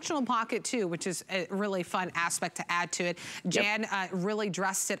 It's a functional pocket too, which is a really fun aspect to add to it. Jan really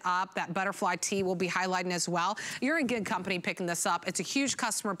dressed it up. That butterfly tee will be highlighting as well. You're in good company picking this up. It's a huge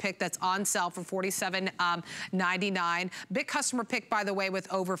customer pick that's on sale for $47.99. Big customer pick, by the way, with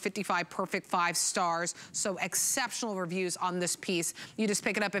over 55 perfect 5 stars. So exceptional reviews on this piece. You just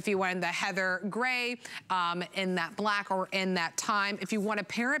pick it up if you want in the heather gray, in that black, or in that time. If you want to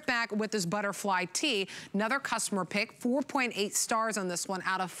pair it back with this butterfly tee, another customer pick, 4.8 stars on this one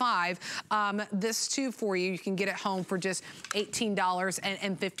out of 5. This too for you, you can get it home for just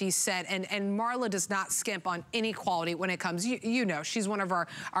 $18.50. And Marla does not skimp on any quality when it comes, you know, she's one of our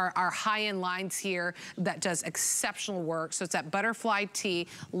high-end lines here that does exceptional work. So it's that butterfly tee.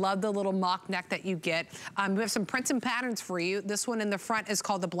 Love the little mock neck that you get. We have some prints and patterns for you. This one in the front is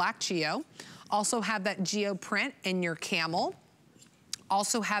called the Black Geo. Also have that Geo print in your camel.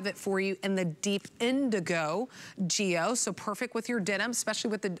 Also have it for you in the deep indigo Geo, so perfect with your denim,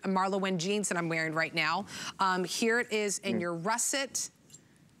 especially with the Marla Wynn jeans that I'm wearing right now. Here it is in your russet,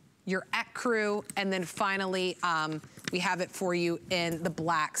 your ecru, and then finally we have it for you in the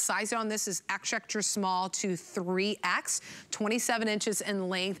black. Size on this is extra, extra small to 3X, 27 inches in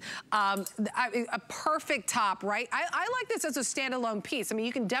length. A perfect top, right? I like this as a standalone piece. I mean,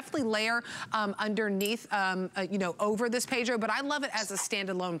 you can definitely layer underneath, you know, over this, Pedro, but I love it as a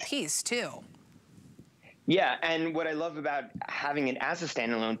standalone piece too. Yeah, and what I love about having it as a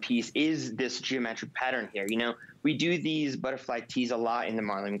standalone piece is this geometric pattern here. You know, we do these butterfly tees a lot in the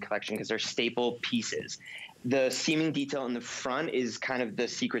Marla Wynn collection because they're staple pieces. The seaming detail in the front is kind of the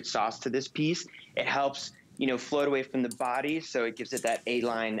secret sauce to this piece. It helps, you know, float away from the body, so it gives it that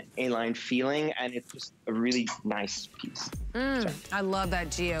A-line feeling, and it's just a really nice piece. I love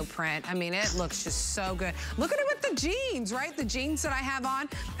that Geo print. I mean, it looks just so good. Look at it with the jeans, right? The jeans that I have on,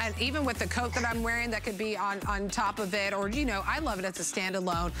 and even with the coat that I'm wearing that could be on top of it, or, you know, I love it as a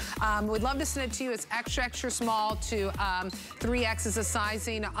standalone. We'd love to send it to you. It's extra, extra small to 3X is the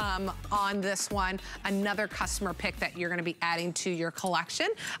sizing on this one. Another customer pick that you're gonna be adding to your collection.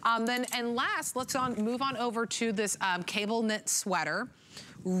 And last, let's move on over to this cable knit sweater.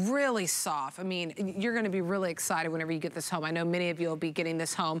 Really soft. I mean, you're gonna be really excited whenever you get this home. I know many of you will be getting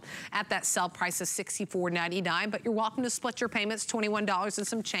this home at that sale price of $64.99, but you're welcome to split your payments, $21 and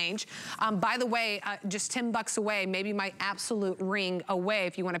some change. By the way, just 10 bucks away, maybe my absolute ring away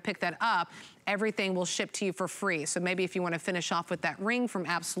if you wanna pick that up. Everything will ship to you for free. So maybe if you want to finish off with that ring from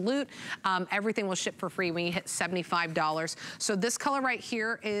Absolute, everything will ship for free when you hit $75. So this color right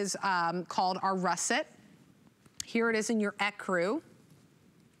here is called our russet. Here it is in your ecru,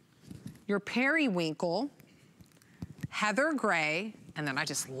 your periwinkle, heather gray, and then I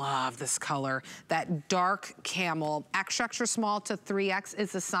just love this color, that dark camel. Extra, extra small to 3X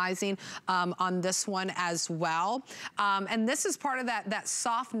is the sizing on this one as well. And this is part of that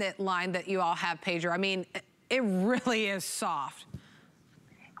soft knit line that you all have, Pedro. I mean, it really is soft.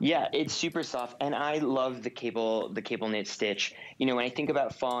 Yeah, it's super soft, and I love the cable knit stitch. You know, when I think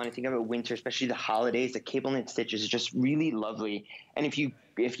about fall and I think about winter, especially the holidays, the cable knit stitch is just really lovely. And if you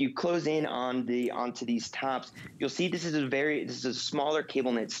close in onto these tops, you'll see this is a smaller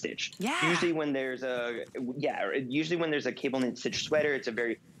cable knit stitch. Yeah. Usually when there's a cable knit stitch sweater, it's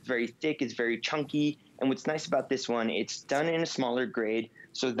very thick, it's very chunky. And what's nice about this one, it's done in a smaller grade,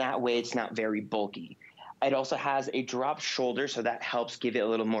 so that way it's not very bulky. It also has a drop shoulder, so that helps give it a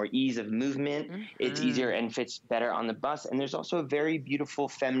little more ease of movement. It's easier and fits better on the bust. And there's also a very beautiful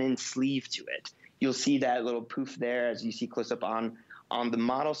feminine sleeve to it. You'll see that little poof there as you see close up on the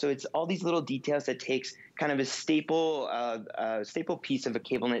model. So it's all these little details that takes kind of a staple piece of a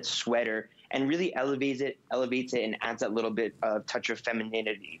cable knit sweater and really elevates it and adds that little bit of touch of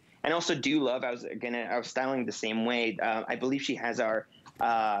femininity. And also do love, I was styling the same way. I believe she has our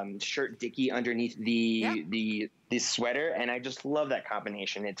shirt dicky underneath the sweater, and I just love that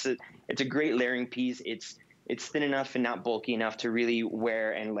combination. It's a great layering piece. It's thin enough and not bulky enough to really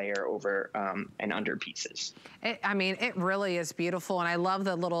wear and layer over and under pieces. I mean, it really is beautiful, and I love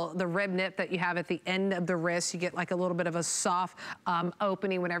the rib knit that you have at the end of the wrist. You get like a little bit of a soft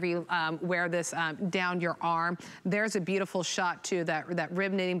opening whenever you wear this down your arm. There's a beautiful shot too, that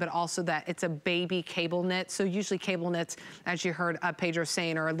rib knitting, but also that it's a baby cable knit. So usually cable knits, as you heard Pedro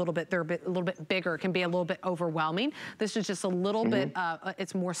saying, are a little bit bigger, can be a little bit overwhelming. This is just a little bit,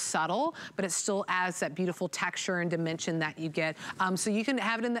 it's more subtle, but it still adds that beautiful texture and dimension that you get. So you can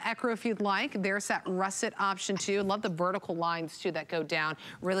have it in the ecru if you'd like. There's that russet option too. Love the vertical lines too that go down,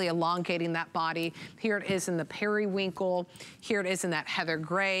 really elongating that body. Here it is in the periwinkle. Here it is in that heather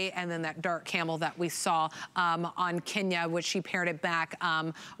gray, and then that dark camel that we saw on Kenya, which she paired it back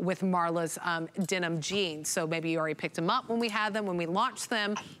with Marla's denim jeans. So maybe you already picked them up when we had them, when we launched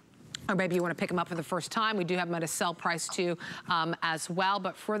them. Or maybe you want to pick them up for the first time. We do have them at a sale price too as well.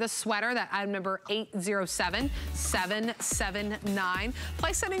 But for the sweater, that item number 807779,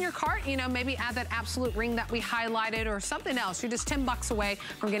 place that in your cart. You know, maybe add that absolute ring that we highlighted or something else. You're just $10 away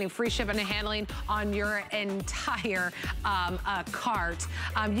from getting free shipping and handling on your entire cart.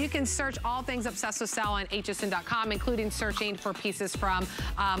 You can search all things Obsessed with Style on hsn.com, including searching for pieces from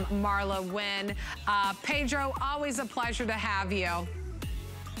Marla Wynn. Pedro, always a pleasure to have you.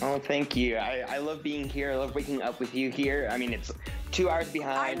 Oh, thank you. I love being here. I love waking up with you here. I mean, it's 2 hours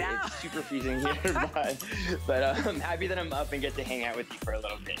behind. It's super freezing here, but I'm happy that I'm up and get to hang out with you for a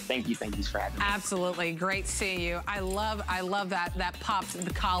little bit. Thank you for having me. Absolutely, great seeing you. I love that pops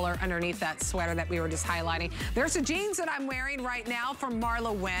the collar underneath that sweater that we were just highlighting. There's the jeans that I'm wearing right now from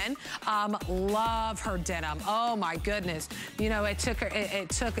Marla Wynn. Love her denim. Oh my goodness. You know, it took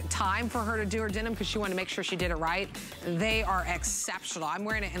time for her to do her denim because she wanted to make sure she did it right. They are exceptional. I'm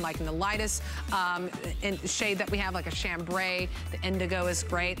wearing it in the lightest shade that we have, like a chambray. The indigo is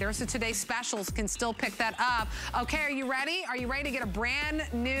great. There's the Today Specials. Can still pick that up. Okay, are you ready? Are you ready to get a brand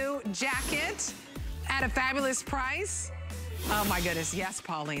new jacket at a fabulous price? Oh my goodness, yes,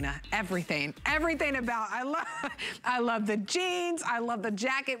 Paulina. Everything about, I love the jeans, I love the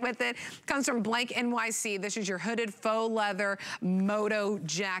jacket with it. Comes from Blank NYC. This is your hooded faux leather moto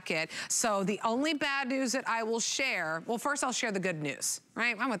jacket. So the only bad news that I will share, well, first I'll share the good news,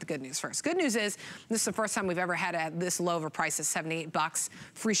 right? I want the good news first. Good news is, this is the first time we've ever had this low of a price at $78.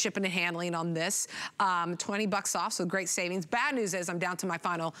 Free shipping and handling on this. $20 off, so great savings. Bad news is I'm down to my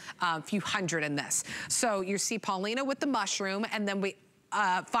final few hundred in this. So you see Paulina with the mushroom, and then we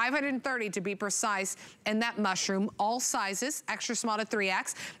 530 to be precise in that mushroom, all sizes, extra small to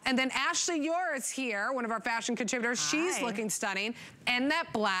 3X. And then Ashley Yours here, one of our fashion contributors. Hi. She's looking stunning. And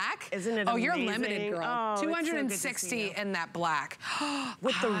that black. Isn't it amazing? Oh, you're limited, girl. Oh, 260 in that black.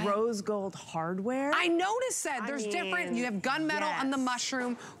 With the rose gold hardware. I noticed that. There's different. You have gunmetal on the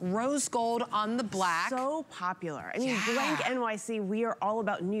mushroom, rose gold on the black. So popular. I mean, Blank NYC, we are all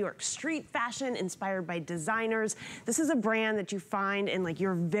about New York street fashion inspired by designers. This is a brand that you find in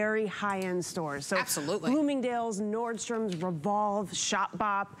your very high-end stores. So absolutely. Bloomingdale's, Nordstrom's, Revolve, Shop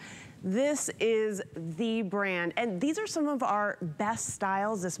Bop. This is the brand, and these are some of our best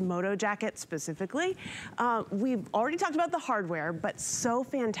styles, this moto jacket specifically. We've already talked about the hardware, but so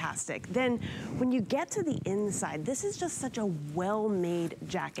fantastic. Then when you get to the inside, this is just such a well-made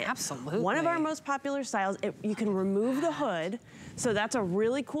jacket. Absolutely. One of our most popular styles, you can remove the hood, so that's a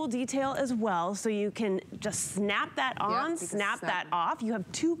really cool detail as well. So you can just snap that on, snap that off. You have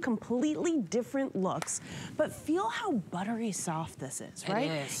two completely different looks, but feel how buttery soft this is, right?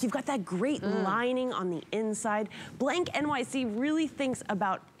 It is. You've got that great lining on the inside. Blank NYC really thinks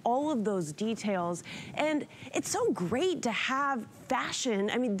about all of those details, and it's so great to have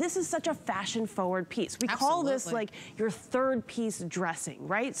fashion. I mean, this is such a fashion forward piece. We call this like your third piece dressing,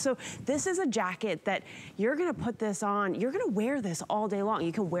 right? So this is a jacket that you're gonna put this on, you're gonna wear this all day long.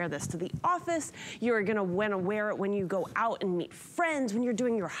 You can wear this to the office, you're gonna wanna wear it when you go out and meet friends, when you're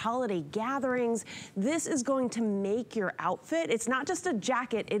doing your holiday gatherings. This is going to make your outfit. It's not just a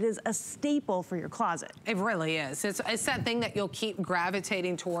jacket, it is a staple for your closet. It really is. It's that thing that you'll keep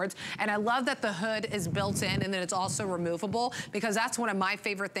gravitating towards cords. And I love that the hood is built in and then it's also removable, because that's one of my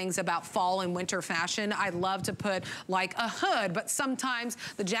favorite things about fall and winter fashion. I love to put like a hood, but sometimes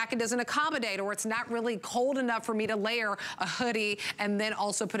the jacket doesn't accommodate, or it's not really cold enough for me to layer a hoodie and then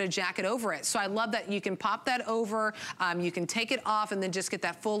also put a jacket over it. So I love that you can pop that over, you can take it off and then just get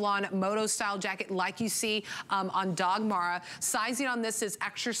that full-on moto style jacket like you see on Dagmara. Sizing on this is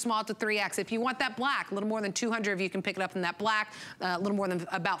extra small to 3X. If you want that black, a little more than 200 of you can pick it up in that black, a little more than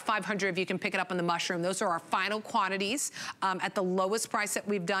about 500 of you can pick it up in the mushroom. Those are our final quantities at the lowest price that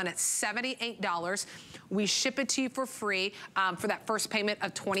we've done at $78. We ship it to you for free for that first payment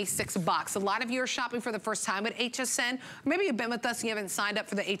of $26. A lot of you are shopping for the first time at HSN, or maybe you've been with us and you haven't signed up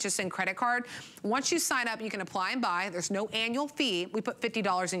for the HSN credit card. Once you sign up, you can apply and buy. There's no annual fee. We put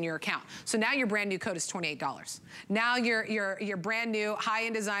 $50 in your account. So now your brand new code is $28. Now your brand new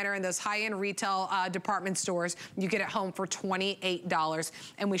high-end designer in those high-end retail department stores, you get it home for $28,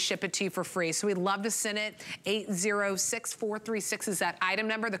 and we ship it to you for free. So we'd love to send it. 806436 is that item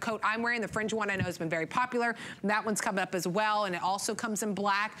number. The coat I'm wearing, the fringe one, I know has been very popular. That one's coming up as well, and it also comes in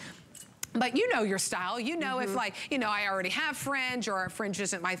black. But you know your style. You know if, like, you know, I already have fringe, or fringe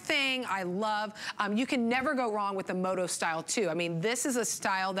isn't my thing. I love, you can never go wrong with the moto style too. I mean, this is a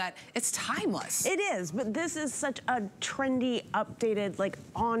style that it's timeless. It is, but this is such a trendy, updated, like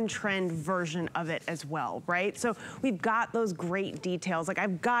on-trend version of it as well, right? So we've got those great details. Like,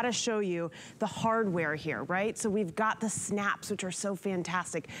 I've got to show you the hardware here, right? So we've got the snaps, which are so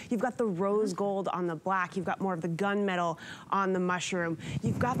fantastic. You've got the rose gold on the black. You've got more of the gunmetal on the mushroom.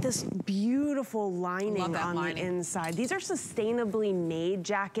 You've got this beautiful lining on the inside. These are sustainably made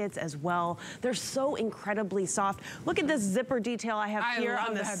jackets as well. They're so incredibly soft. Look at this zipper detail I have here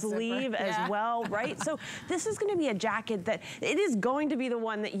on the sleeve as well, right? So this is going to be a jacket that it is going to be the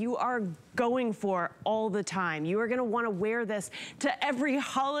one that you are going for all the time. You are going to want to wear this to every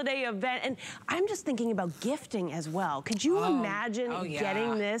holiday event. And I'm just thinking about gifting as well. Could you imagine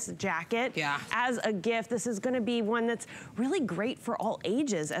getting this jacket as a gift? This is going to be one that's really great for all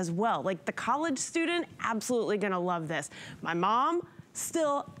ages as well. Like the college student, absolutely going to love this. My mom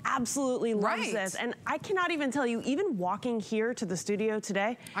still absolutely loves this. And I cannot even tell you, even walking here to the studio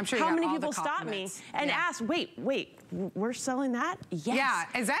today, I'm sure how many people stop me and ask, wait, we're selling that? Yes. Yeah,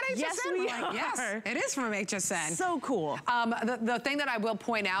 is that HSN? Yes, we are. Yes, it is from HSN. So cool. The thing that I will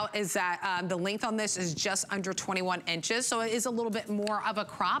point out is that the length on this is just under 21 inches, so it is a little bit more of a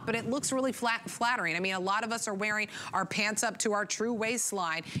crop, but it looks really flattering. I mean, a lot of us are wearing our pants up to our true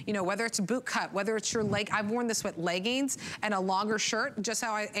waistline, you know, whether it's boot cut, whether it's your leg. I've worn this with leggings and a longer shirt, just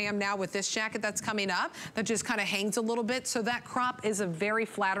how I am now with this jacket that's coming up, that just kind of hangs a little bit. So that crop is a very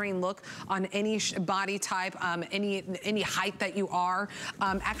flattering look on any body type, any height that you are.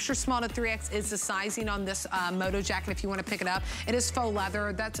 Extra small to 3X is the sizing on this moto jacket if you want to pick it up. It is faux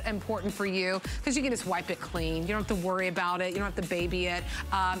leather. That's important for you because you can just wipe it clean. You don't have to worry about it. You don't have to baby it.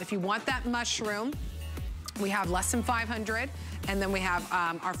 If you want that mushroom, we have less than 500. And then we have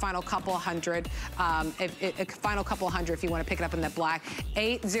our final couple hundred, final couple hundred if you want to pick it up in that black.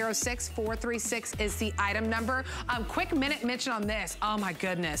 806436 is the item number. Quick minute mention on this. Oh my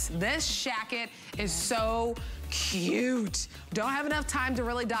goodness, this jacket is so cute. Don't have enough time to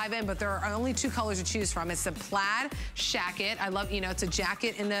really dive in, but there are only two colors to choose from. It's a plaid shacket. I love, you know, it's a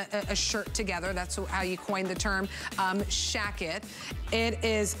jacket and a shirt together. That's how you coined the term shacket. It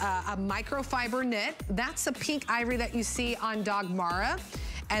is a microfiber knit. That's the pink ivory that you see on Dagmara.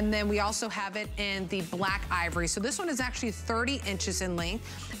 And then we also have it in the black ivory. So this one is actually 30 inches in length.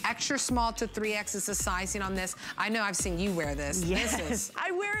 Extra small to 3X is the sizing on this. I know I've seen you wear this. Yes, this is,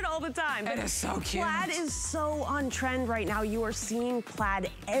 I wear it all the time. It is so cute. Plaid is so on trend right now. You are seeing plaid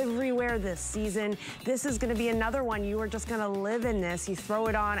everywhere this season. This is gonna be another one. You are just gonna live in this. You throw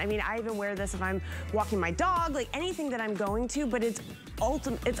it on. I mean, I even wear this if I'm walking my dog, like anything that I'm going to, but it's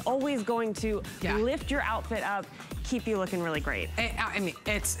always going to lift your outfit up, keep you looking really great. I mean,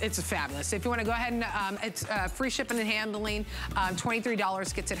 it's fabulous. If you want to go ahead and it's free shipping and handling,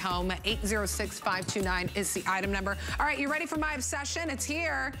 $23 gets it home. 806529 is the item number. All right, you ready for my obsession? It's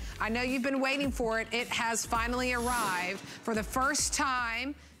here. I know you've been waiting for it. It has finally arrived. For the first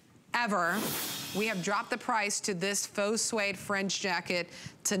time ever, we have dropped the price to this faux suede fringe jacket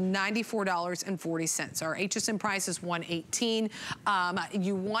to $94.40. Our HSN price is $118.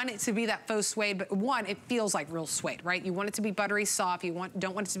 You want it to be that faux suede, but one, it feels like real suede, right? You want it to be buttery soft. You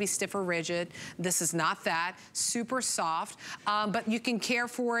don't want it to be stiff or rigid. This is not that. Super soft, but you can care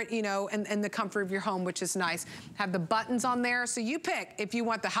for it, you know, in the comfort of your home, which is nice. Have the buttons on there, so you pick if you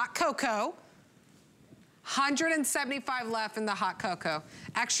want the hot cocoa, 175 left in the hot cocoa.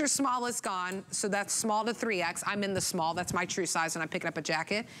 Extra small is gone, so that's small to 3X. I'm in the small, that's my true size when I'm picking up a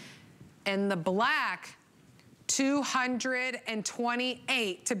jacket. And the black,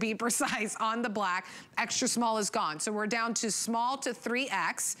 228 to be precise on the black. Extra small is gone. So we're down to small to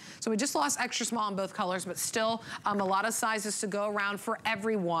 3X. So we just lost extra small in both colors, but still a lot of sizes to go around for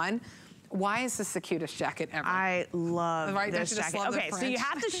everyone. Why is this the cutest jacket ever? I love this jacket. Love okay, so you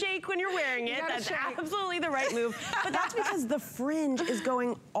have to shake when you're wearing it. That's absolutely the right move. But that's because the fringe is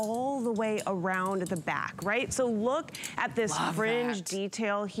going all the way around the back, right? So look at this fringe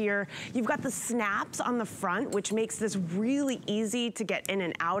detail here. You've got the snaps on the front, which makes this really easy to get in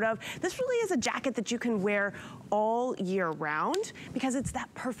and out of. This really is a jacket that you can wear all year round because it's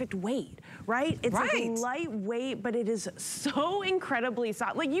that perfect weight, right? It's like lightweight, but it is so incredibly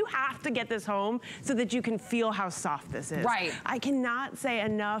soft. Like, you have to get this home so that you can feel how soft this is. Right. I cannot say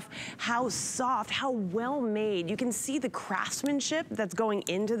enough how soft, how well made. You can see the craftsmanship that's going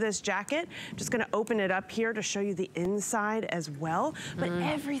into this jacket. I'm just gonna open it up here to show you the inside as well. But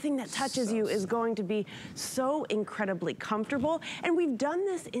everything that touches you is going to be so incredibly comfortable. And we've done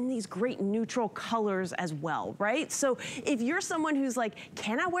this in these great neutral colors as well, right? So if you're someone who's like,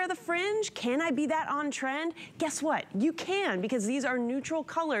 can I wear the fringe? Can I be that on trend? Guess what? You can, because these are neutral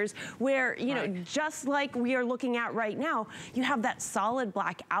colors where, you know, just like we are looking at right now, you have that solid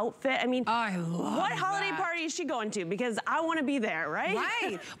black outfit. I mean, I love what holiday party is she going to? Because I want to be there, right?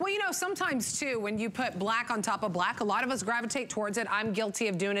 Right. Well, you know, sometimes too, when you put black on top of black, a lot of us gravitate towards it. I'm guilty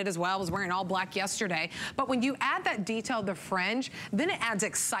of doing it as well. I was wearing all black yesterday. But when you add that detail, the fringe, then it adds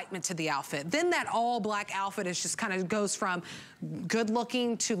excitement to the outfit. Then that all black outfit is just kind of goes from good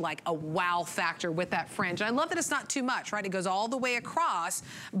looking to like a wow factor with that fringe. And I love that it's not too much, right? It goes all the way across,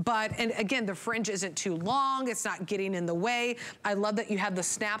 but, and again, the fringe isn't too long. It's not getting in the way. I love that you have the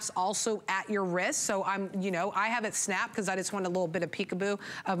snaps also at your wrist. So I'm, you know, I have it snapped because I just want a little bit of peekaboo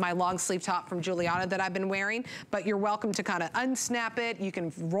of my long sleeve top from Giuliana that I've been wearing, but you're welcome to kind of unsnap it. You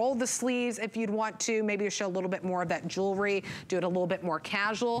can roll the sleeves if you'd want to, maybe to show a little bit more of that jewelry, do it a little bit more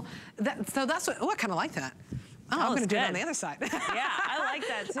casual. So that's what, oh, I kind of like that. Oh, I'm gonna do it on the other side. Yeah, I like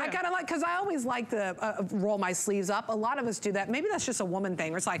that too. I kind of like, because I always like to roll my sleeves up. A lot of us do that. Maybe that's just a woman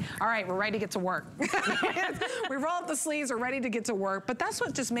thing where it's like, all right, we're ready to get to work. We roll up the sleeves, we're ready to get to work. But that's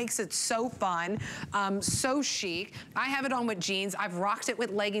what just makes it so fun, so chic. I have it on with jeans. I've rocked it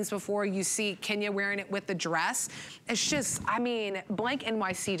with leggings before. You see Kenya wearing it with the dress. It's just, I mean, Blank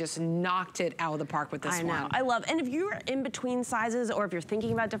NYC just knocked it out of the park with this one. I know, I love, and if you're in between sizes or if you're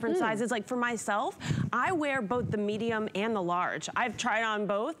thinking about different sizes, like for myself, I wear both the medium and the large. I've tried on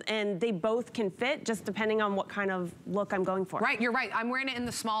both and they both can fit just depending on what kind of look I'm going for. Right, you're right. I'm wearing it in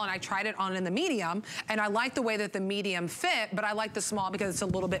the small and I tried it on in the medium and I like the way that the medium fit, but I like the small because it's a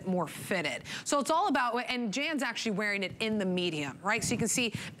little bit more fitted. So it's all about, and Jan's actually wearing it in the medium, right? So you can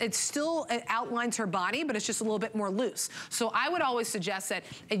see it still outlines her body, but it's just a little bit more loose. So I would always suggest that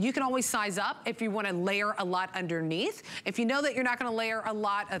you can always size up if you want to layer a lot underneath. If you know that you're not going to layer a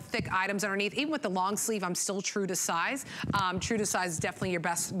lot of thick items underneath, even with the long sleeve, I'm still true to size. True to size is definitely your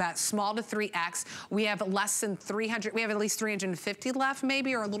best bet. Small to 3X. We have less than 300, we have at least 350 left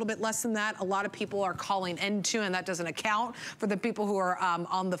maybe, or a little bit less than that. A lot of people are calling into, and that doesn't account for the people who are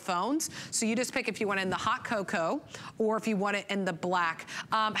on the phones. So you just pick if you want it in the hot cocoa or if you want it in the black.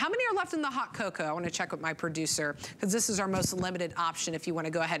 How many are left in the hot cocoa? I want to check with my producer because this is our most limited option if you want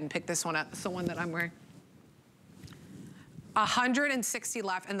to go ahead and pick this one up. It's the one that I'm wearing. 160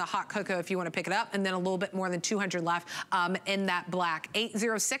 left in the hot cocoa if you want to pick it up, and then a little bit more than 200 left in that black.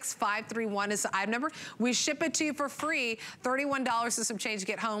 806-531 is the item number. We ship it to you for free. $31 is some change to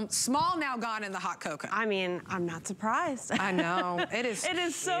get home. Small now gone in the hot cocoa. I mean, I'm not surprised. I know. It is It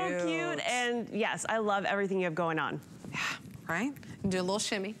is so cute, and yes, I love everything you have going on. Yeah, right? And do a little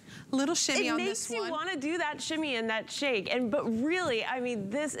shimmy. Little shimmy on this one. It makes you want to do that shimmy and that shake. But really, I mean,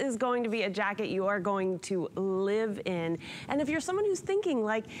 this is going to be a jacket you are going to live in. And if you're someone who's thinking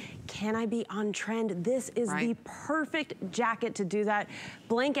like, can I be on trend? This is the perfect jacket to do that.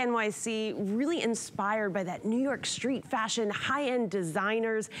 Blank NYC, really inspired by that New York street fashion, high-end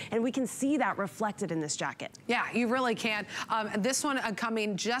designers, and we can see that reflected in this jacket. Yeah, you really can. This one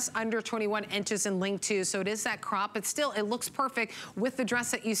coming just under 21 inches in length too, so it is that crop, but still it looks perfect with the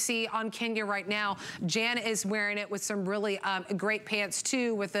dress that you see on Kenya right now. Jan is wearing it with some really great pants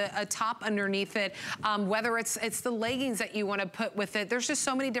too, with a top underneath it. Whether it's the leggings that you want to put with it, there's just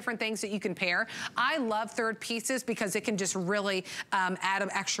so many different things that you can pair. I love third pieces because it can just really add an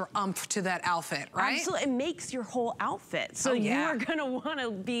extra oomph to that outfit, right? Absolutely, it makes your whole outfit. So you are gonna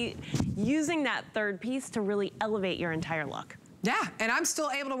wanna be using that third piece to really elevate your entire look. Yeah, and I'm still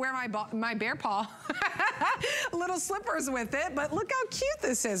able to wear my bear paw Little slippers with it, but look how cute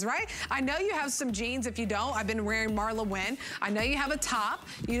this is, right? I know you have some jeans. If you don't, I've been wearing Marla Wynn. I know you have a top.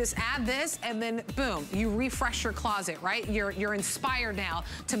 You just add this and then boom, you refresh your closet, right? You're inspired now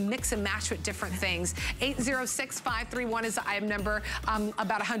to mix and match with different things. 806531 is the item number.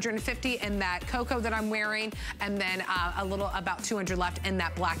 About 150 in that cocoa that I'm wearing, and then a little about 200 left in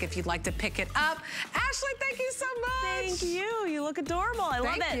that black if you'd like to pick it up. Ashley, thank you so much. Thank you. You look adorable. I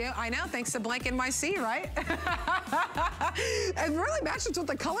love it. Thank you. I know. Thanks to Blank NYC, right? It really matches with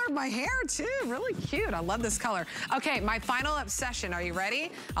the color of my hair too. Really cute. I love this color. Okay, my final obsession. Are you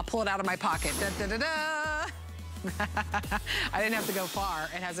ready? I'll pull it out of my pocket. Da, da, da, da. I didn't have to go far.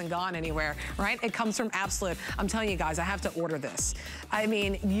 It hasn't gone anywhere, right? It comes from Absolute. I'm telling you guys, I have to order this. I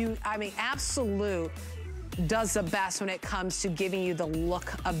mean, Absolute does the best when it comes to giving you the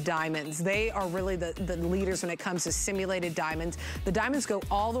look of diamonds. They are really the leaders when it comes to simulated diamonds. The diamonds go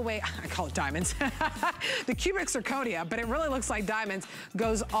all the way, I call it diamonds. The cubic zirconia, but it really looks like diamonds,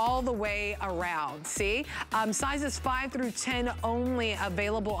 goes all the way around, see? Sizes 5 through 10 only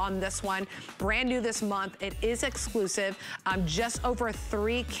available on this one. Brand new this month. It is exclusive. Just over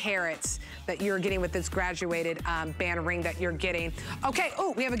 3 carats that you're getting with this graduated band ring that you're getting. Okay,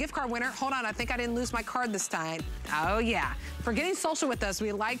 oh, we have a gift card winner. Hold on, I think I didn't lose my card this time. Oh yeah, for getting social with us,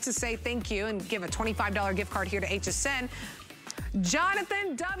 we like to say thank you and give a $25 gift card here to HSN.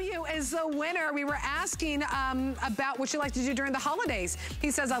 Jonathan W. is the winner. We were asking about what you like to do during the holidays.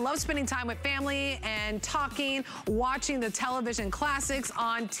 He says, I love spending time with family and talking, watching the television classics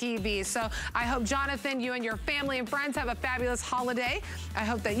on TV. So I hope, Jonathan, you and your family and friends have a fabulous holiday. I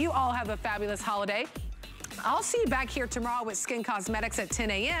hope that you all have a fabulous holiday. I'll see you back here tomorrow with Skin Cosmetics at 10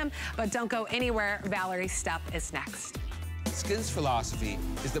 a.m., but don't go anywhere. Valerie Stupp is next. Skin's philosophy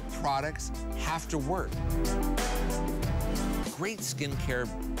is that products have to work. Great skincare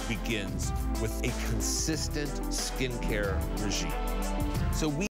begins with a consistent skincare regime. So we